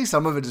take. I think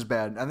some of it is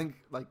bad. I think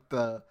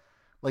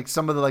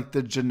some of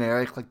the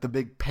generic, like the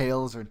big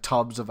pails or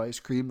tubs of ice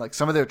cream, like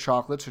some of their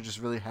chocolates are just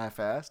really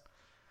half-assed.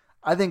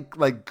 I think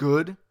like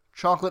good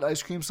chocolate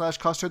ice cream /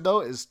 custard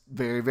though is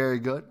very, very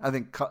good. I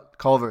think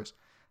Culver's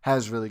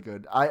has really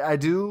good. I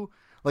do,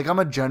 like, I'm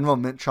a general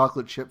mint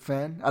chocolate chip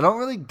fan. I don't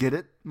really get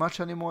it much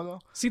anymore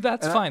though. See,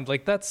 that's fine.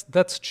 Like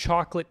that's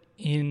chocolate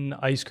in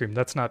ice cream.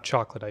 That's not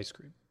chocolate ice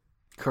cream.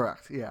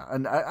 Correct. Yeah.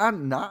 And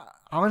I'm not,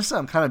 honestly,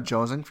 I'm kind of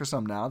jonesing for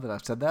some now that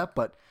I've said that,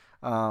 but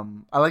I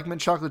like mint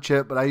chocolate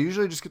chip, but I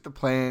usually just get the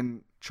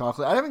plain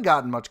chocolate. I haven't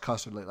gotten much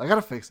custard lately. I got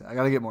to fix it. I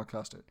got to get more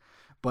custard.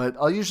 But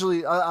I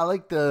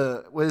like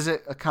what is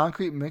it, a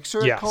concrete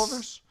mixer at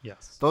Culver's?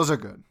 Yes. Those are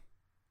good.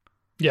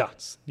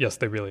 Yes,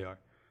 they really are.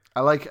 I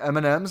like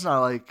M&M's, and I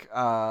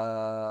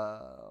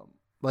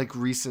like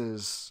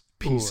Reese's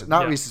Pieces.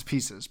 Not Reese's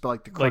Pieces, but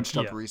like the crunched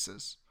up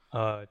Reese's.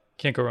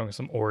 Can't go wrong with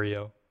some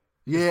Oreo.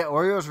 Yeah,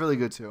 Oreo's really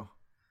good too.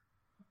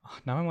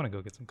 Now I want to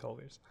go get some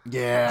Culver's.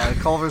 Yeah,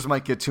 Culver's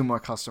might get 2 more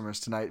customers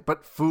tonight.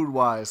 But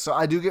food-wise, so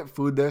I do get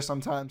food there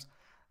sometimes.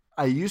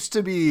 I used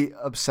to be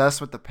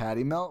obsessed with the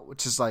Patty Melt,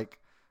 which is like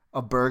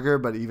a burger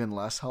but even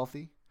less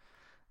healthy.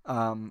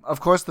 Of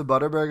course, the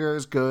Butterburger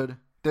is good.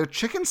 Their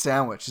chicken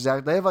sandwich is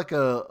they have like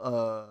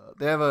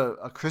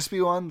a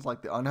crispy one,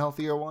 like the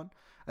unhealthier one,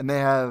 and they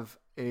have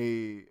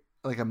a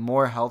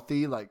more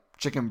healthy like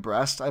chicken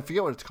breast. I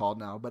forget what it's called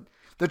now, but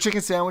their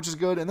chicken sandwich is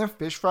good, and their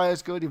fish fry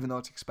is good, even though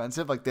it's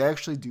expensive. Like, they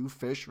actually do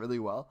fish really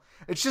well.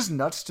 It's just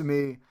nuts to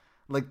me,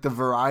 like, the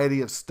variety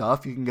of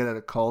stuff you can get at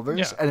a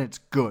Culver's, and it's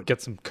good. Get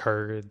some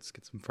curds,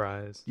 get some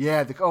fries.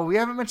 Yeah. We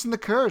haven't mentioned the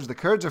curds. The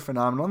curds are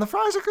phenomenal, and the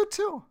fries are good,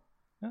 too.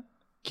 Yeah.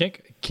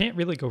 Can't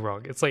really go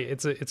wrong. It's like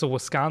it's a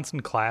Wisconsin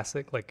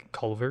classic, like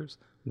Culver's,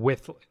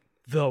 with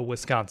the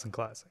Wisconsin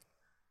classic.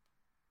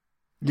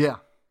 Yeah.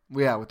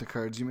 Yeah, with the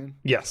curds, you mean?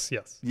 Yes.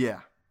 Yeah.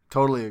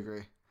 Totally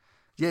agree.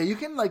 Yeah, you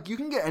can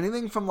get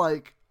anything from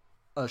like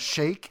a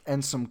shake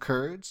and some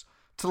curds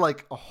to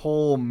like a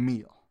whole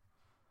meal.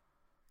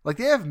 Like,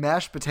 they have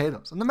mashed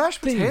potatoes, and the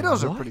mashed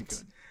potatoes are pretty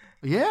good.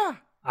 Yeah.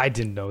 I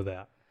didn't know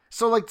that.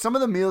 So like some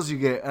of the meals you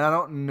get, and I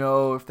don't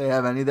know if they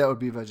have any that would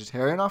be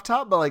vegetarian off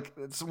top, but like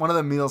it's one of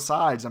the meal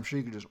sides, I'm sure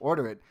you could just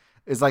order it,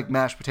 is like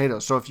mashed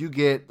potatoes. So if you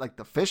get like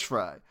the fish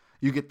fry,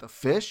 you get the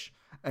fish,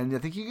 and I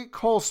think you get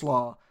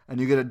coleslaw, and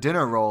you get a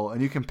dinner roll,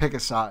 and you can pick a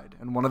side.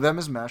 And one of them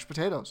is mashed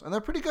potatoes, and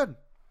they're pretty good.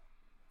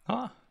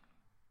 Huh.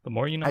 The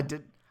more you know.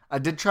 I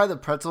did try the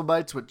pretzel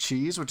bites with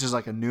cheese, which is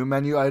like a new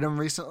menu item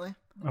recently.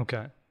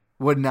 Okay.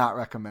 Would not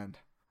recommend.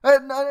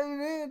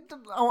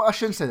 I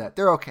shouldn't say that.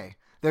 They're okay.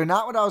 They're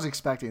not what I was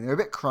expecting. They're a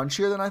bit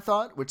crunchier than I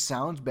thought, which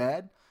sounds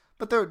bad,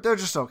 but they're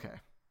just okay.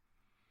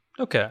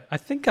 Okay. I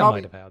think I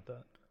might have had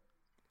that.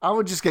 I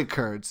would just get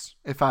curds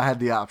if I had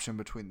the option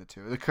between the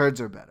two. The curds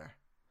are better.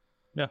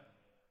 Yeah.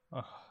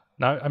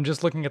 Now I'm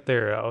just looking at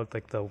their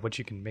what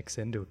you can mix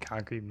into a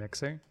concrete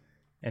mixer,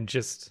 and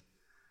just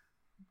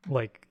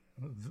like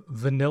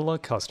vanilla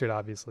custard,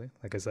 obviously,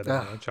 like I said,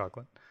 vanilla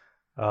chocolate,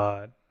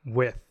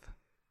 with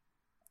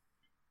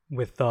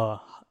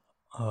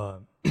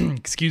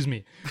excuse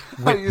me.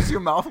 Use your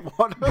mouth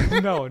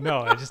water.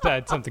 No, I just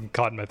had something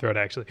caught in my throat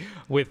actually.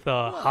 With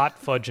hot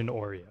fudge and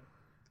Oreo.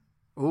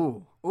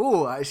 Ooh!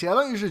 I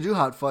don't usually do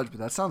hot fudge, but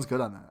that sounds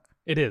good on that.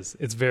 It is.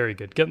 It's very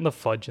good. Getting the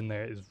fudge in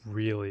there is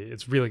really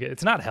good.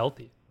 It's not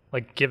healthy,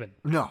 like given.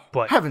 No,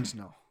 but heavens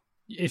no.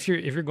 If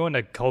you're going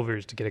to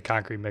Culver's to get a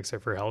concrete mixer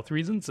for health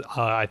reasons,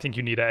 I think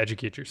you need to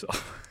educate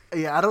yourself.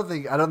 Yeah, I don't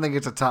think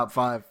it's a top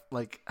 5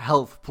 like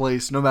health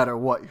place, no matter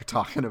what you're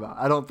talking about.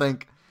 I don't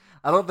think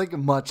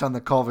much on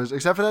the Culver's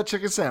except for that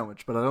chicken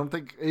sandwich, but I don't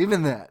think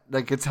even that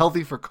like it's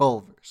healthy for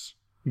Culver's.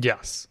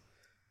 Yes.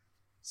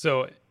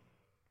 So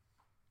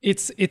it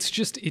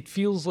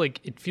feels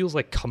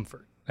like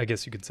comfort, I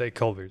guess you could say,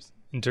 Culver's,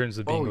 in terms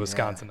of being a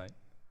Wisconsinite.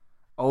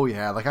 Oh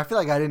yeah, like I feel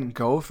like I didn't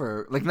go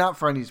for like not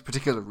for any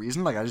particular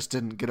reason, like I just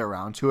didn't get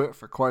around to it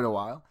for quite a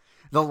while.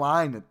 The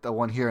line at the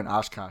one here in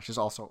Oshkosh is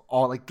also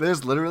all like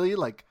there's literally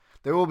like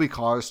there will be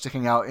cars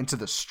sticking out into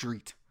the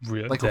street,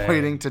 like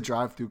waiting to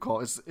drive through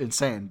Culver's. It's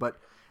insane, but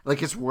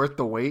like it's worth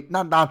the wait.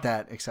 Not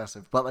that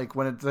excessive, but like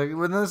when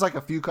there's like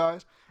a few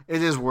cars,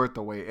 it is worth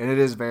the wait, and it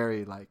is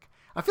very like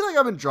I feel like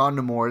I've been drawn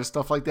to more to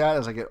stuff like that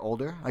as I get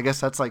older. I guess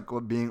that's like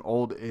what being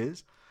old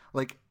is.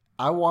 Like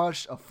I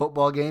watched a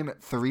football game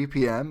at 3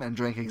 p.m. and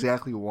drank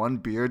exactly 1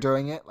 beer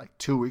during it like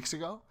 2 weeks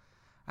ago,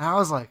 and I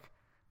was like,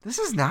 "This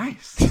is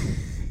nice."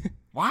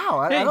 Wow,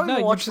 I don't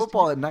even watch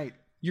football at night.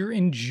 You're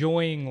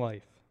enjoying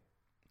life.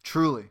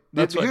 Truly,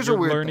 That's what you're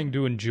learning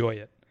to enjoy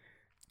it.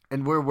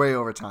 and we're way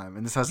over time,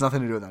 and this has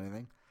nothing to do with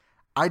anything.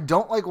 I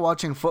don't like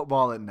watching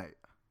football at night.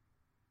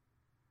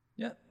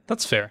 Yeah,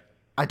 that's fair.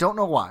 I don't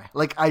know why.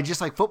 Like, I just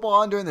like football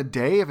on during the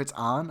day if it's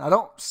on. I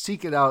don't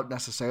seek it out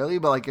necessarily,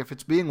 but like if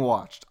it's being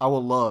watched, I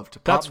will love to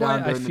pop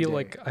down during the day.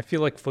 I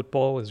feel like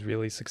football has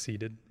really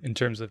succeeded in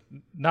terms of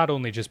not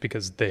only just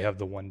because they have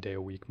the 1 day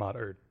a week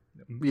model or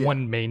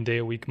one main day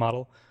a week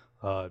model,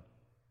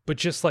 but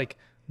just like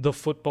the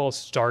football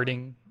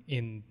starting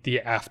in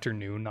the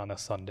afternoon on a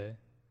Sunday.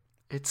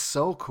 It's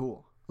so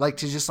cool. Like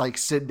to just like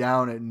sit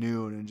down at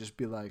noon and just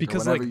be like,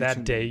 because like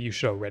that day you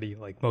should already,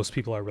 like most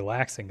people are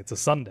relaxing. It's a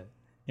Sunday,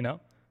 you know?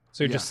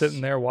 So you're just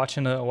sitting there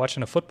watching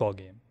a football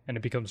game, and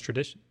it becomes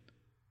tradition.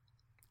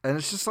 And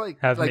it's just like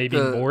have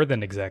maybe more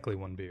than exactly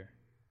one beer.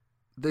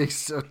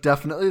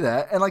 Definitely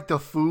that, and like the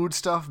food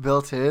stuff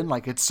built in,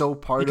 like it's so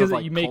part because of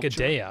like you make culture.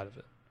 a day out of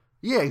it.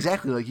 Yeah,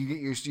 exactly. Like you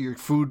get your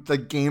food,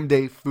 like game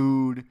day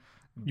food.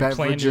 You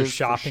plan your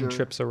shopping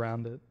trips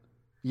around it.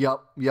 Yep.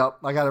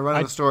 I got to run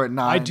to the store at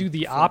 9. I do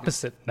the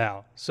opposite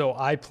now. So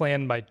I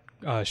plan my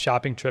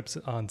shopping trips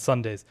on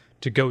Sundays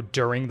to go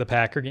during the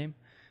Packer game,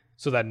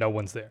 so that no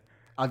one's there.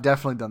 I've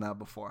definitely done that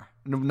before.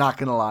 I'm not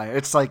gonna lie.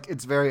 It's like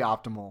it's very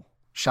optimal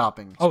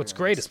shopping experience. Oh, it's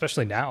great,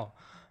 especially now.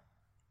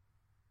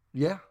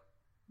 Yeah.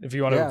 If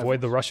you want to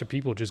avoid the rush of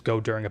people, just go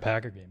during a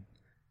Packer game.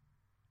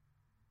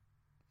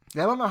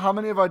 Yeah, I don't know how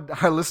many of our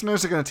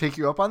listeners are going to take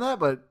you up on that,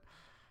 but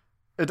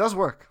it does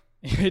work.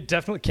 It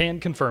definitely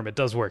can confirm it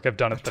does work. I've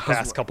done it the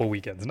past couple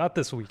weekends. Not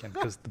this weekend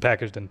because the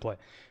Packers didn't play.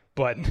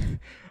 But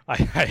I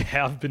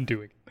have been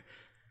doing it.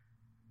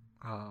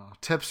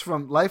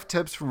 Life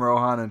tips from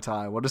Rohan and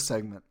Ty. What a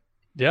segment.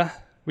 Yeah,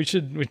 we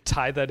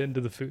tie that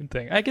into the food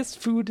thing. I guess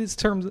food is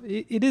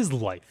it is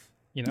life,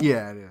 you know?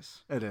 Yeah,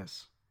 it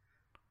is.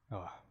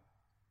 Oh.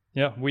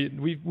 Yeah,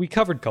 we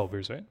covered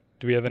Culver's, right?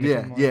 Do we have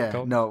anything more?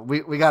 Yeah, no,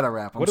 we got to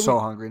wrap. I'm so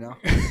hungry now.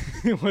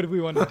 What do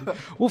we want to do?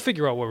 We'll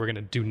figure out what we're going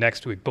to do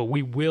next week, but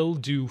we will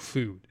do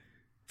food.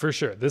 For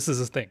sure. This is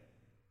a thing.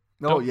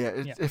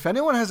 If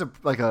anyone has a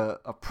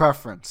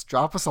preference,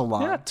 drop us a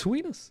line. Yeah,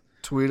 tweet us.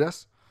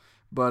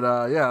 But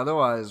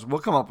otherwise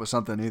we'll come up with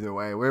something either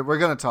way. We're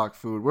gonna talk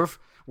food.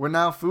 We're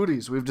now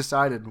foodies. We've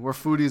decided we're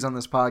foodies on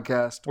this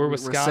podcast. We're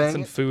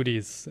Wisconsin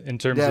foodies in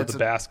terms of the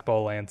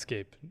basketball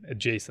landscape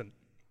adjacent.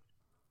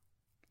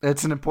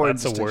 It's an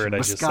important distinction. Word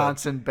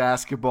Wisconsin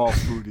basketball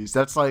foodies.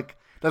 That's like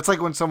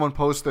when someone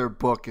posts their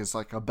book as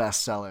like a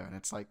bestseller, and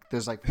it's like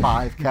there's like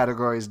 5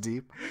 categories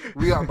deep.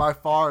 We are by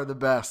far the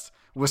best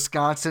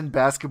Wisconsin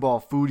basketball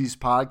foodies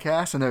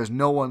podcast, and there's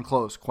no one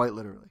close, quite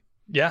literally.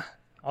 Yeah,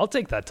 I'll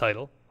take that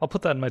title. I'll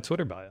put that in my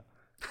Twitter bio.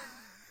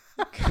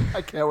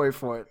 I can't wait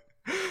for it.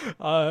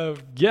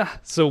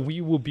 So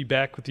we will be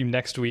back with you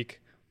next week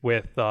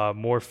with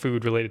more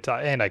food related to,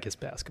 and I guess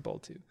basketball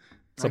too.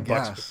 Some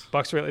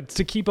Bucks related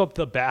to keep up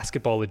the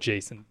basketball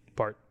adjacent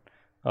part.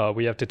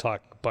 We have to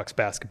talk Bucks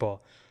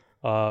basketball.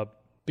 But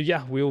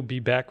yeah, we'll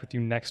be back with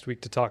you next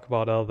week to talk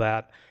about all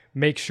that.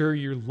 Make sure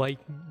you're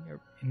liking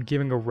and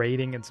giving a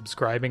rating and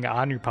subscribing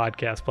on your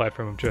podcast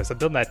platform of choice. I've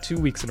done that 2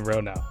 weeks in a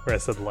row now where I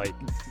said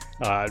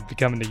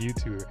becoming a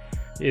YouTuber.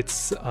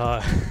 It's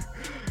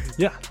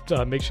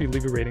make sure you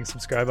leave a rating,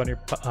 subscribe on your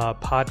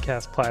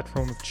podcast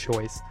platform of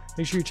choice.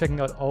 Make sure you're checking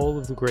out all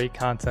of the great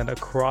content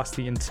across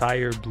the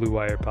entire Blue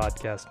Wire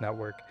podcast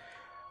network,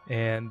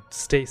 and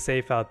stay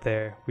safe out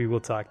there. We will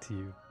talk to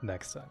you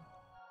next time.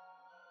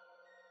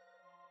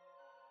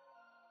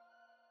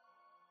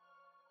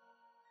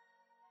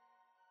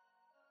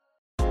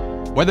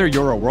 Whether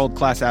you're a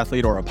world-class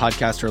athlete or a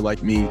podcaster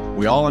like me,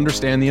 we all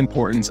understand the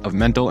importance of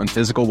mental and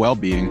physical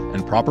well-being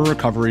and proper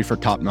recovery for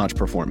top-notch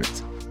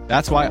performance.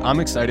 That's why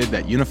I'm excited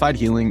that Unified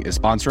Healing is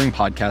sponsoring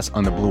podcasts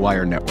on the Blue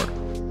Wire Network.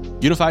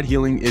 Unified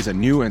Healing is a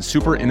new and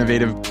super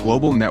innovative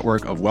global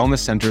network of wellness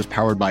centers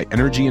powered by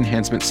Energy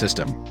Enhancement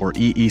System, or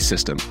EE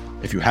System.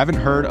 If you haven't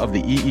heard of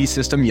the EE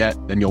System yet,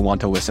 then you'll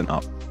want to listen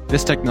up.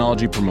 This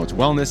technology promotes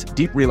wellness,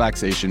 deep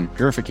relaxation,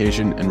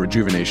 purification, and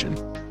rejuvenation.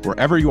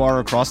 Wherever you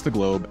are across the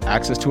globe,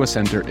 access to a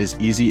center is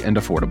easy and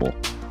affordable.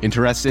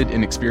 Interested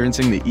in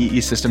experiencing the EE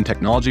System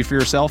technology for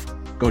yourself?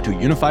 Go to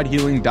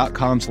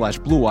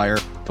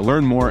unifiedhealing.com/bluewire to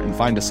learn more and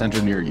find a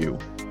center near you.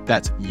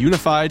 That's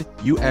unified,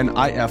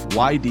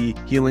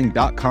 UNIFYD,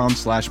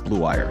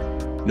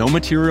 healing.com/bluewire. No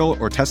material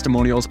or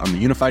testimonials on the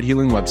Unified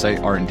Healing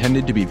website are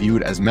intended to be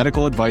viewed as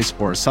medical advice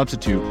or a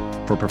substitute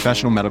for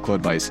professional medical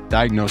advice,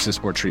 diagnosis,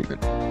 or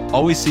treatment.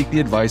 Always seek the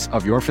advice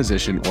of your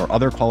physician or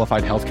other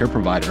qualified healthcare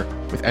provider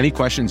with any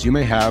questions you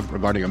may have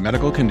regarding a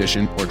medical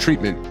condition or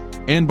treatment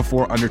and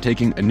before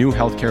undertaking a new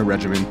healthcare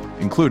regimen,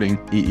 including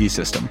EE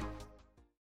System.